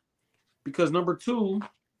up because number two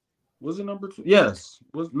was it number two? Yes,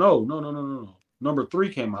 was no. Number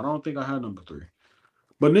three came out. I don't think I had number three,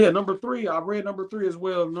 but yeah, number three. I read number three as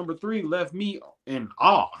well. Number three left me in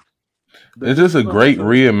awe. The It's just a discipline great hunter.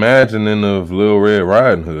 reimagining of Little Red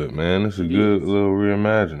Riding Hood, man. It's a It good is. little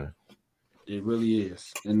reimagining. It really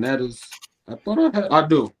is, and that is. I thought I had. I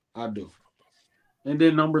do. I do. And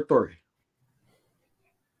then number three.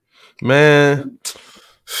 Man, And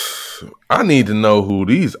I need to know who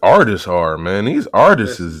these artists are, man. These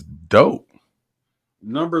artists listen, is dope.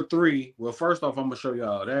 number three. Well, first off, I'm gonna show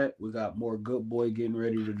y'all that we got more Good Boy getting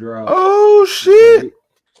ready to drop. Oh shit. Wait,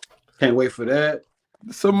 can't wait for that.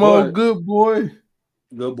 Some old But good boy.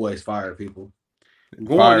 Good Boy's fire, people.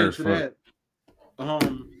 Going Fire as into fuck. that,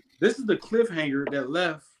 this is the cliffhanger that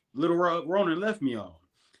left Ronan left me on.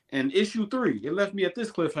 And issue three, it left me at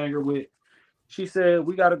this cliffhanger with. She said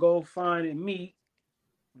we got to go find and meet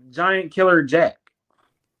Giant Killer Jack.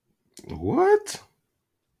 What?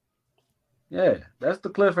 Yeah, that's the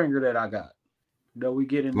cliffhanger that I got. That we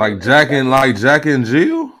get in the Like at the back of Jack and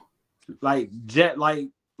Jill?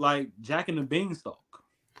 like Jack and the Beanstalk.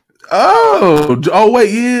 Oh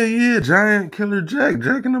wait, yeah, Giant Killer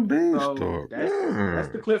Jack and the So Beanstalk. that's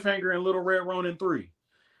the cliffhanger in Little Red Ronin 3.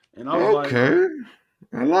 And I was like, Okay,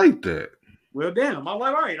 I like that. well, damn. I was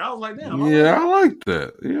like, all right. I was like, damn, I like Yeah, I that. like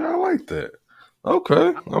that. Yeah, I like that. Okay,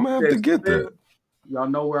 I I'm gonna need have to to get explain. that. Y'all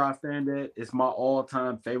know where I stand at. It's my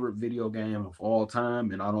all-time favorite video game of all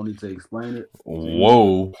time, and I don't need to explain it to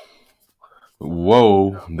anybody.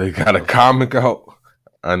 Whoa, they got a So, comic out.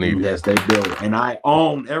 I need yes, that. they do. And I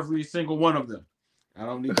own every single one of them. I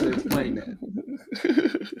don't need to explain that.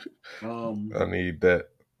 Um, I need that.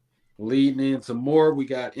 Leading into more, we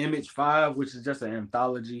got Image 5, which is just an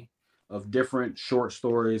anthology of different short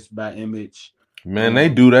stories by Image. Man, they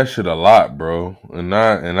do that shit a lot, bro. And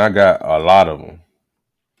I got a lot of them.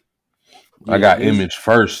 I Yeah, got this Image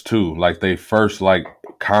first too, like they first like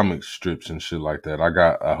comic strips and shit like that. I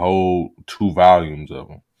got a whole 2 volumes of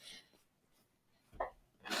them.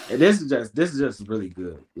 this is just really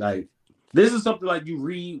good. Like this is something like you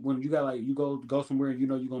read when you got like you go somewhere and you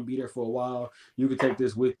know you're gonna be there for a while. You could take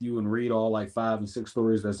this with you and read all like 5 and 6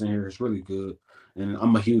 stories that's in here. It's really good. And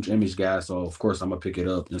I'm a huge Image guy, so of course I'm gonna pick it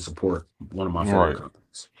up and support one of my favorite Right.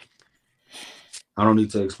 companies. I don't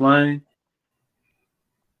need to explain.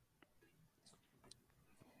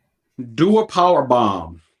 Do a power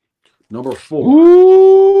bomb. Number 4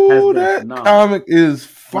 has Ooh, been that phenomenal. comic is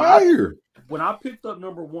When I fire. when I picked up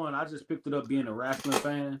number 1, I just picked it up being a wrestling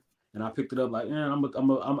fan, and I picked it up like, man,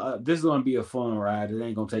 this is gonna be a fun ride. It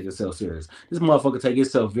ain't gonna take itself serious. This motherfucker take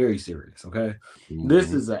itself very serious. Okay,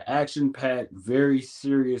 this Mm-hmm. is an action packed, very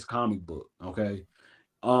serious comic book. Okay,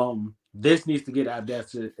 this needs to get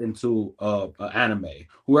adapted into an anime.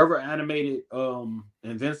 Whoever animated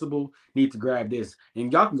Invincible needs to grab this,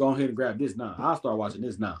 and y'all can go ahead and grab this now. I'll start watching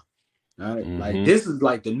this now. All right, like Mm-hmm. this is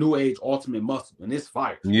like the new age Ultimate Muscle, and it's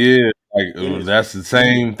fire. Yeah, like It is that's the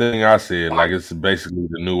same thing I said. Like fire. it's basically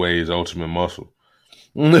the new age Ultimate Muscle.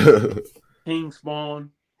 King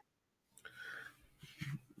Spawn,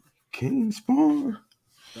 King Spawn.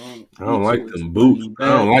 don't I don't need like to them boots. explain I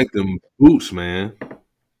don't that. like them boots, man.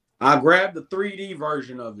 I grabbed the 3D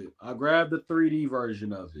version of it. I grabbed the 3D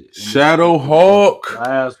version of it, and this is Shadow the Hawk.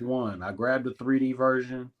 last one. I grabbed the 3D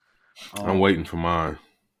version. I'm waiting Um, for mine.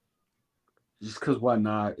 just because why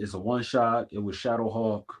not? It's a one shot. It was Shadow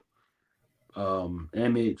Hawk,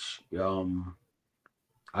 Image.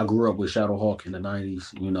 I grew up with Shadow Hawk in the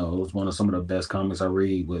 '90s. You know, it was one of some of the best comics I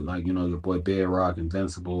read with like your boy Bedrock,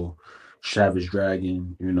 Invincible, Savage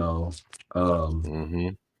Dragon. Um, Hmm.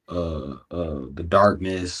 the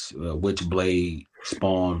Darkness, Witchblade,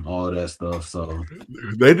 Spawn, all of that stuff. So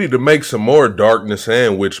They need to make some more Darkness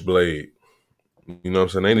and Witchblade. You know what I'm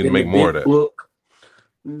saying? They need to then the make more of big that. book,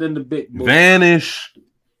 then the big book, Vanish.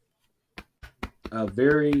 a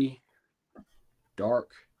very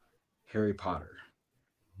dark Harry Potter.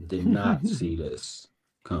 Did not see this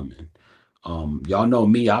coming. Y'all know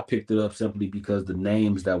me. I picked it up simply because the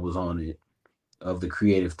names that was on it of the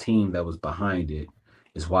creative team that was behind it.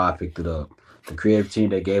 Is why I picked it up. The creative team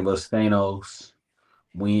that gave us Thanos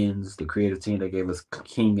wins. The creative team that gave us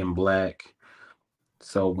King in Black.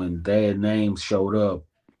 So when their names showed up,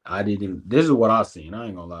 I didn't. This is what I seen. I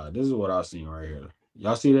ain't gonna lie. This is what I seen right here.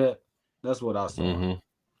 Y'all see that? That's what I saw.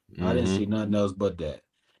 Mm-hmm. I didn't Mm-hmm. see nothing else but that.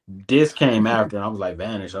 This came after, and I was like,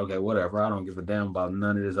 Vanish. Okay, whatever. I don't give a damn about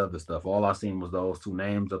none of this other stuff. All I seen was those two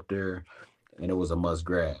names up there, and it was a must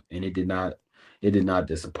grab. And it did not. It did not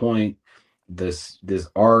disappoint. This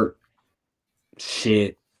art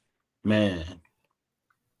shit, man.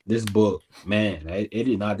 This book, man, it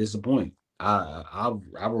did not disappoint. I would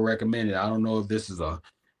recommend it. I don't know if this is a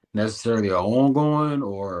necessarily a ongoing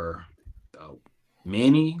or a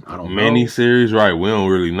mini. I don't Mini know. series, right? We don't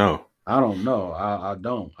really know. I don't know. I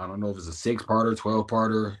don't. I don't know if it's a 6-parter,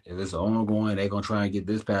 12-parter. If it's an ongoing, they're gonna try and get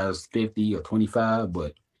this past 50 or 25.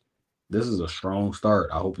 But this is a strong start.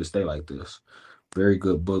 I hope it stay like this. Very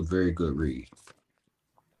good book. Very good read.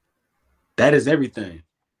 That is everything.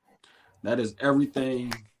 That is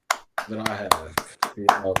everything that I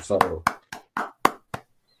have. So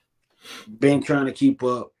been trying to keep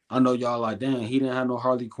up. I know y'all like, damn, he didn't have no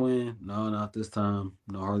Harley Quinn. No, not this time.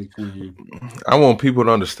 No Harley Quinn. I want people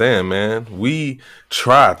to understand, man. We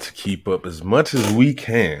try to keep up as much as we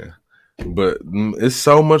can, but it's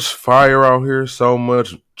so much fire out here, so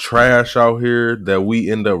much trash out here that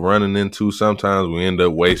we end up running into. Sometimes we end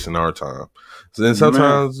up wasting our time, and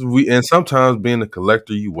Man, sometimes being a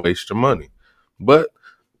collector, you waste your money. But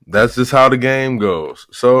that's just how the game goes.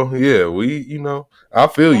 So yeah, I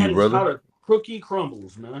feel you, that is brother. how the cookie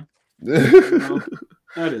crumbles, man. You That's know,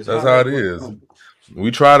 that is how how that it cookie is. crumbles.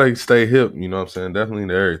 We try to stay hip, you know what I'm saying? Definitely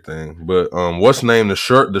to everything. But what's named the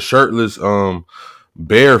shirtless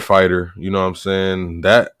bear fighter, you know what I'm saying?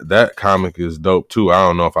 That comic is dope too. I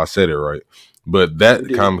don't know if I said it right. But You that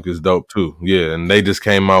did. comic is dope too. Yeah, and they just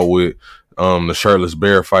came out with the shirtless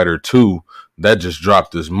bear fighter 2 that just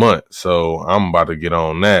dropped this month. So I'm about to get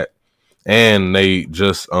on that. And they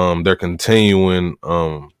just they're continuing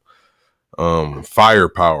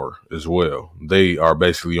firepower as well. They are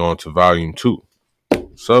basically on to volume 2.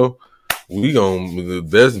 So we gon'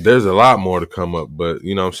 there's a lot more to come up, but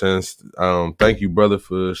you know what I'm saying. Thank you, brother,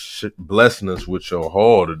 for blessing us with your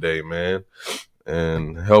haul today, man,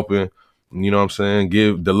 and helping. You know what I'm saying.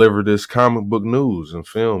 Deliver this comic book news and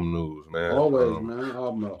film news, man. Always, man. I'm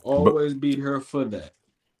gonna But always be here for that.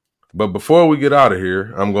 but before we get out of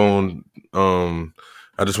here, I'm going.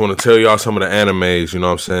 I just want to tell y'all some of the animes. You know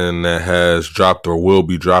what I'm saying, that has dropped or will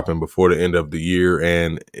be dropping before the end of the year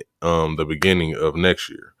and the beginning of next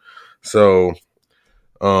year. So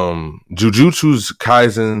Jujutsu's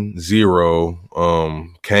Kaisen Zero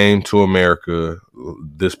came to America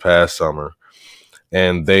this past summer,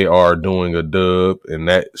 and they are doing a dub, and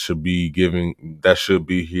that should be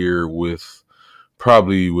here with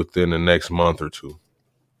probably within the next month or two.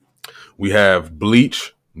 We have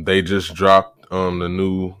Bleach. They just dropped the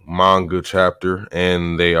new manga chapter,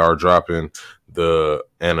 and they are dropping the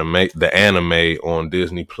anime on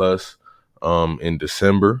Disney Plus in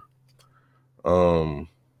December. Um,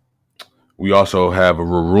 We also have a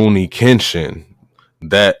Rurouni Kenshin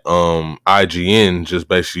that IGN just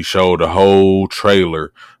basically showed a whole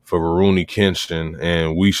trailer for Rurouni Kenshin,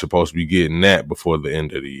 and we supposed to be getting that before the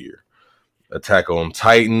end of the year. Attack on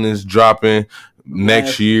Titan is dropping next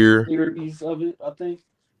Last year. series of it, I think.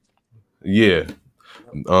 Yeah.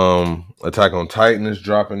 Attack on Titan is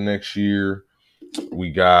dropping next year.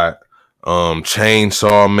 We got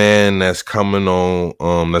Chainsaw Man that's coming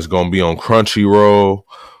on that's gonna be on Crunchyroll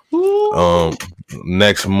Ooh. um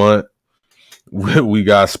next month. We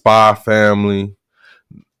got Spy Family.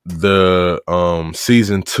 The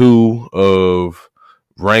season 2 of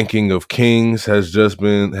Ranking of Kings has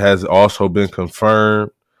also been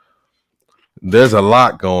confirmed. There's a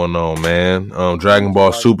lot going on, man. I need Dragon to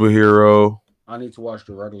Ball watch. Superhero.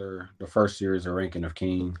 The first series of Ranking of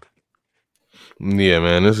King. Yeah,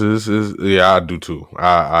 man. This is yeah, I do too.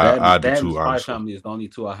 I do That and the too, Spy honestly. Family is the only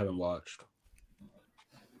two I haven't watched.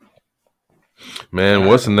 And Man, I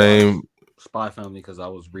what's the haven't watched name? Spy Family because I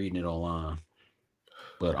was reading it online.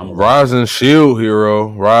 But I'm gonna watch it. Rising Shield Hero.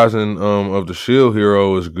 Rising of the Shield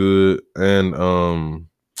Hero is good. And um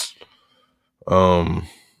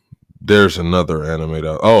there's another anime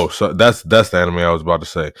that so that's the anime I was about to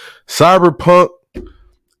say. Cyberpunk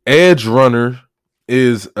Edge Runner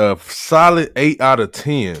is a solid 8 out of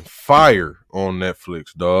 10. Fire on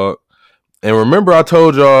Netflix, dog. And remember, I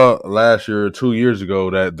told y'all last year or 2 years ago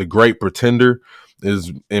that The Great Pretender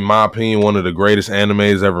is, in my opinion, one of the greatest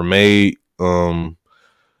animes ever made. I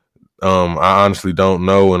honestly don't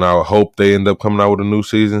know, and I hope they end up coming out with a new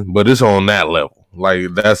season, but it's on that level.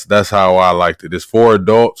 Like that's how I liked it. It's for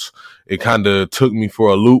adults. It kind of took me for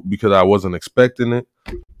a loop because I wasn't expecting it.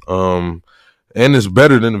 Um, and it's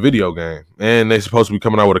better than the video game. And they're supposed to be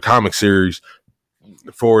coming out with a comic series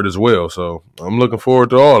for it as well. So I'm looking forward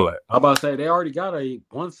to all that. I about to say they already got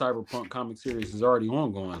one Cyberpunk comic series is already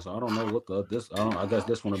ongoing, so I don't know what the this. I guess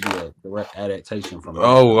this one will be a direct adaptation from that.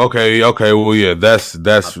 Oh, okay, okay. Well, yeah, that's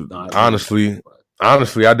I believe so. honestly, But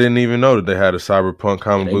honestly, I didn't even know that they had a cyberpunk yeah,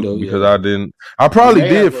 comic they book do. because Yeah, I didn't. I and probably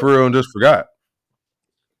did for real and just forgot.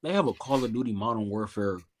 they have a Call of Duty Modern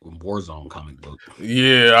Warfare Warzone comic book.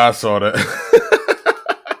 Yeah, I saw that.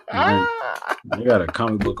 Right? They got a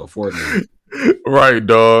comic book of Fortnite. Right,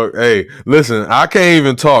 dog. Hey, listen, I can't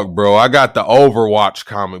even talk, bro. I got the Overwatch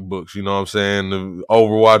comic books, you know what I'm saying? The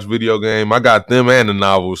Overwatch video game. I got them and the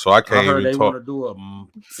novels, so I I can't heard even they want talk. to do a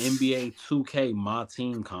NBA 2K My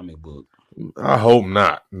Team comic book. I hope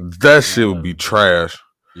not. That shit would Yeah, be trash.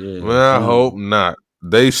 Man, yeah. I hope not.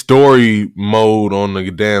 They story mode on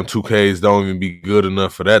the damn 2Ks don't even be good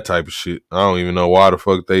enough for that type of shit. I don't even know why the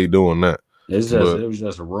fuck they doing that. It But was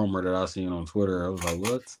just a rumor that I seen on Twitter. I was like,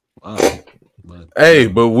 what? Wow. But hey, yeah.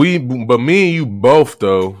 but me and you both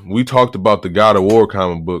though, we talked about the God of War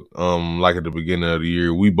comic book like at the beginning of the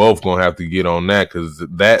year. We both gonna have to get on that because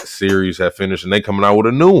that series had finished and they coming out with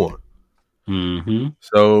a new one. Mm-hmm.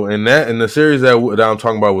 So in the series that I'm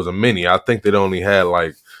talking about was a mini. I think they only had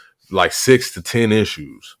like 6 to 10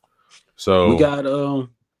 issues. We So got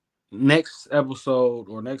next episode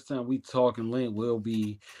or next time we talk and link will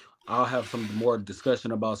be I'll have some more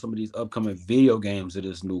discussion about some of these upcoming video games of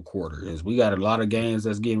this new quarter. Is we got a lot of games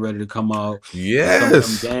that's getting ready to come out, and some of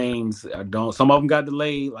them yes, games don't. Some of them got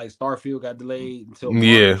delayed, like Starfield got delayed until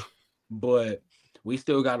yeah. March, but we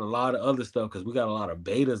still got a lot of other stuff because we got a lot of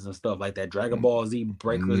betas and stuff like that. Dragon Ball Z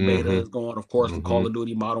Breakers beta Mm-hmm. is going, of course. The Mm-hmm. Call of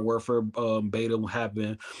Duty Modern Warfare beta will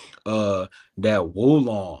happen. That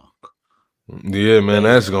Wulong Yeah, man,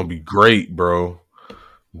 that's beta. gonna be great, bro.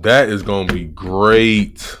 That is gonna be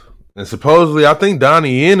great. And supposedly, I think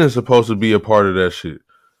Donnie Yen is supposed to be a part of that shit.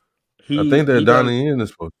 I think that He does. Donnie Yen is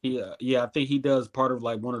supposed. Yeah, I think he does part of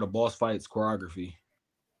like one of the boss fights choreography,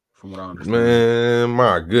 from what I understand. Man,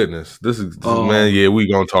 my goodness, this is man. Um, Yeah, we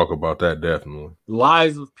gonna talk about that definitely.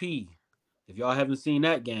 Lies of P. If y'all haven't seen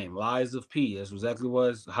that game, Lies of P. That's exactly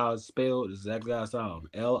how it's spelled. It's exactly how it sounds.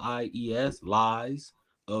 Lies, Lies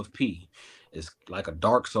of P. It's like a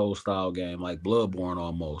Dark Souls style game, like Bloodborne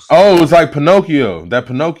almost. Oh, it's like Pinocchio, that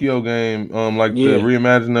Pinocchio game, like the Yeah.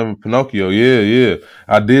 reimagining of Pinocchio. Yeah, yeah,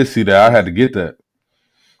 I did see that. I had to get that.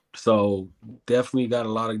 So definitely got a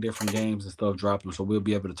lot of different games and stuff dropping. So we'll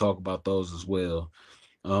be able to talk about those as well.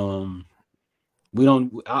 Um, we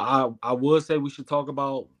don't. I would say we should talk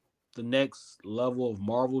about the next level of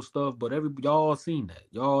Marvel stuff, but y'all seen that.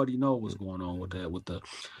 Y'all already know what's going on with that, with the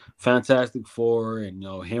Fantastic Four, and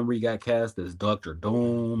Henry got cast as Doctor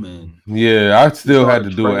Doom, and Yeah, I we still saw had a to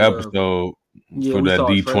do an trailer. episode Yeah, for we that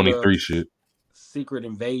saw a trailer of D23 shit. Secret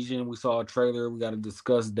Invasion. We saw a trailer. We got to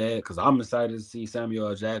discuss that because I'm excited to see Samuel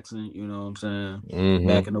L. Jackson. You know what I'm saying? Mm-hmm.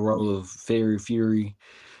 Back in the role of Fairy Fury.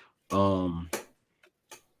 Um,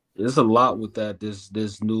 there's a lot with that.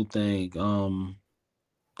 This new thing.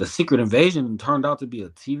 The Secret Invasion turned out to be a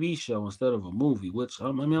TV show instead of a movie, which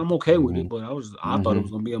I mean I'm okay with it, Mm-hmm. but I thought it Mm-hmm.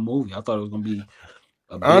 was gonna be a movie. I thought it was gonna be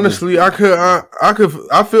a bigger Honestly, deal.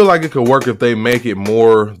 I feel like it could work if they make it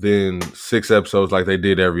more than 6 episodes like they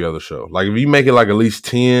did every other show. Like if you make it like at least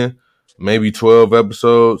 10, maybe 12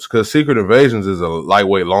 episodes, because Secret Invasions is a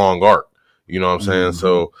lightweight long arc. You know what I'm saying?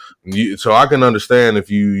 Mm-hmm. So I can understand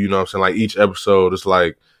if you know what I'm saying, like each episode is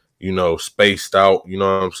like, spaced out, you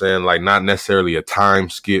know what I'm saying? Like not necessarily a time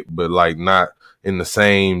skip, but like not in the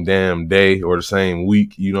same damn day or the same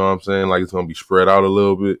week, you know what I'm saying? Like it's gonna be spread out a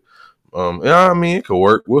little bit. Yeah, I mean, it could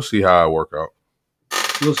work. We'll see how it work out.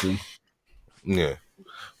 We'll see. Yeah,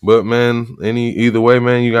 but man, either way,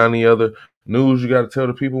 man, you got any other news you got to tell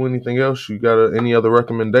the people? Anything else? You got any other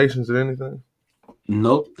recommendations or anything?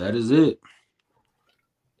 Nope, that is it.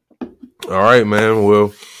 All right, man. Well,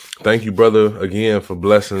 thank you, brother, again for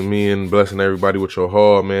blessing me and blessing everybody with your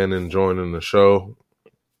haul, man, and joining the show.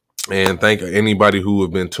 And thank anybody who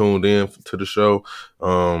have been tuned in to the show.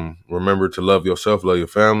 Remember to love yourself, love your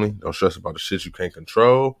family. Don't stress about the shit you can't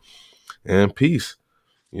control. And peace.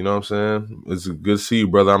 You know what I'm saying? It's good to see you,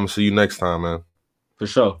 brother. I'm gonna see you next time, man. For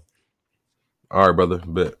sure. All right, brother.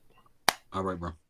 Bet. All right, bro.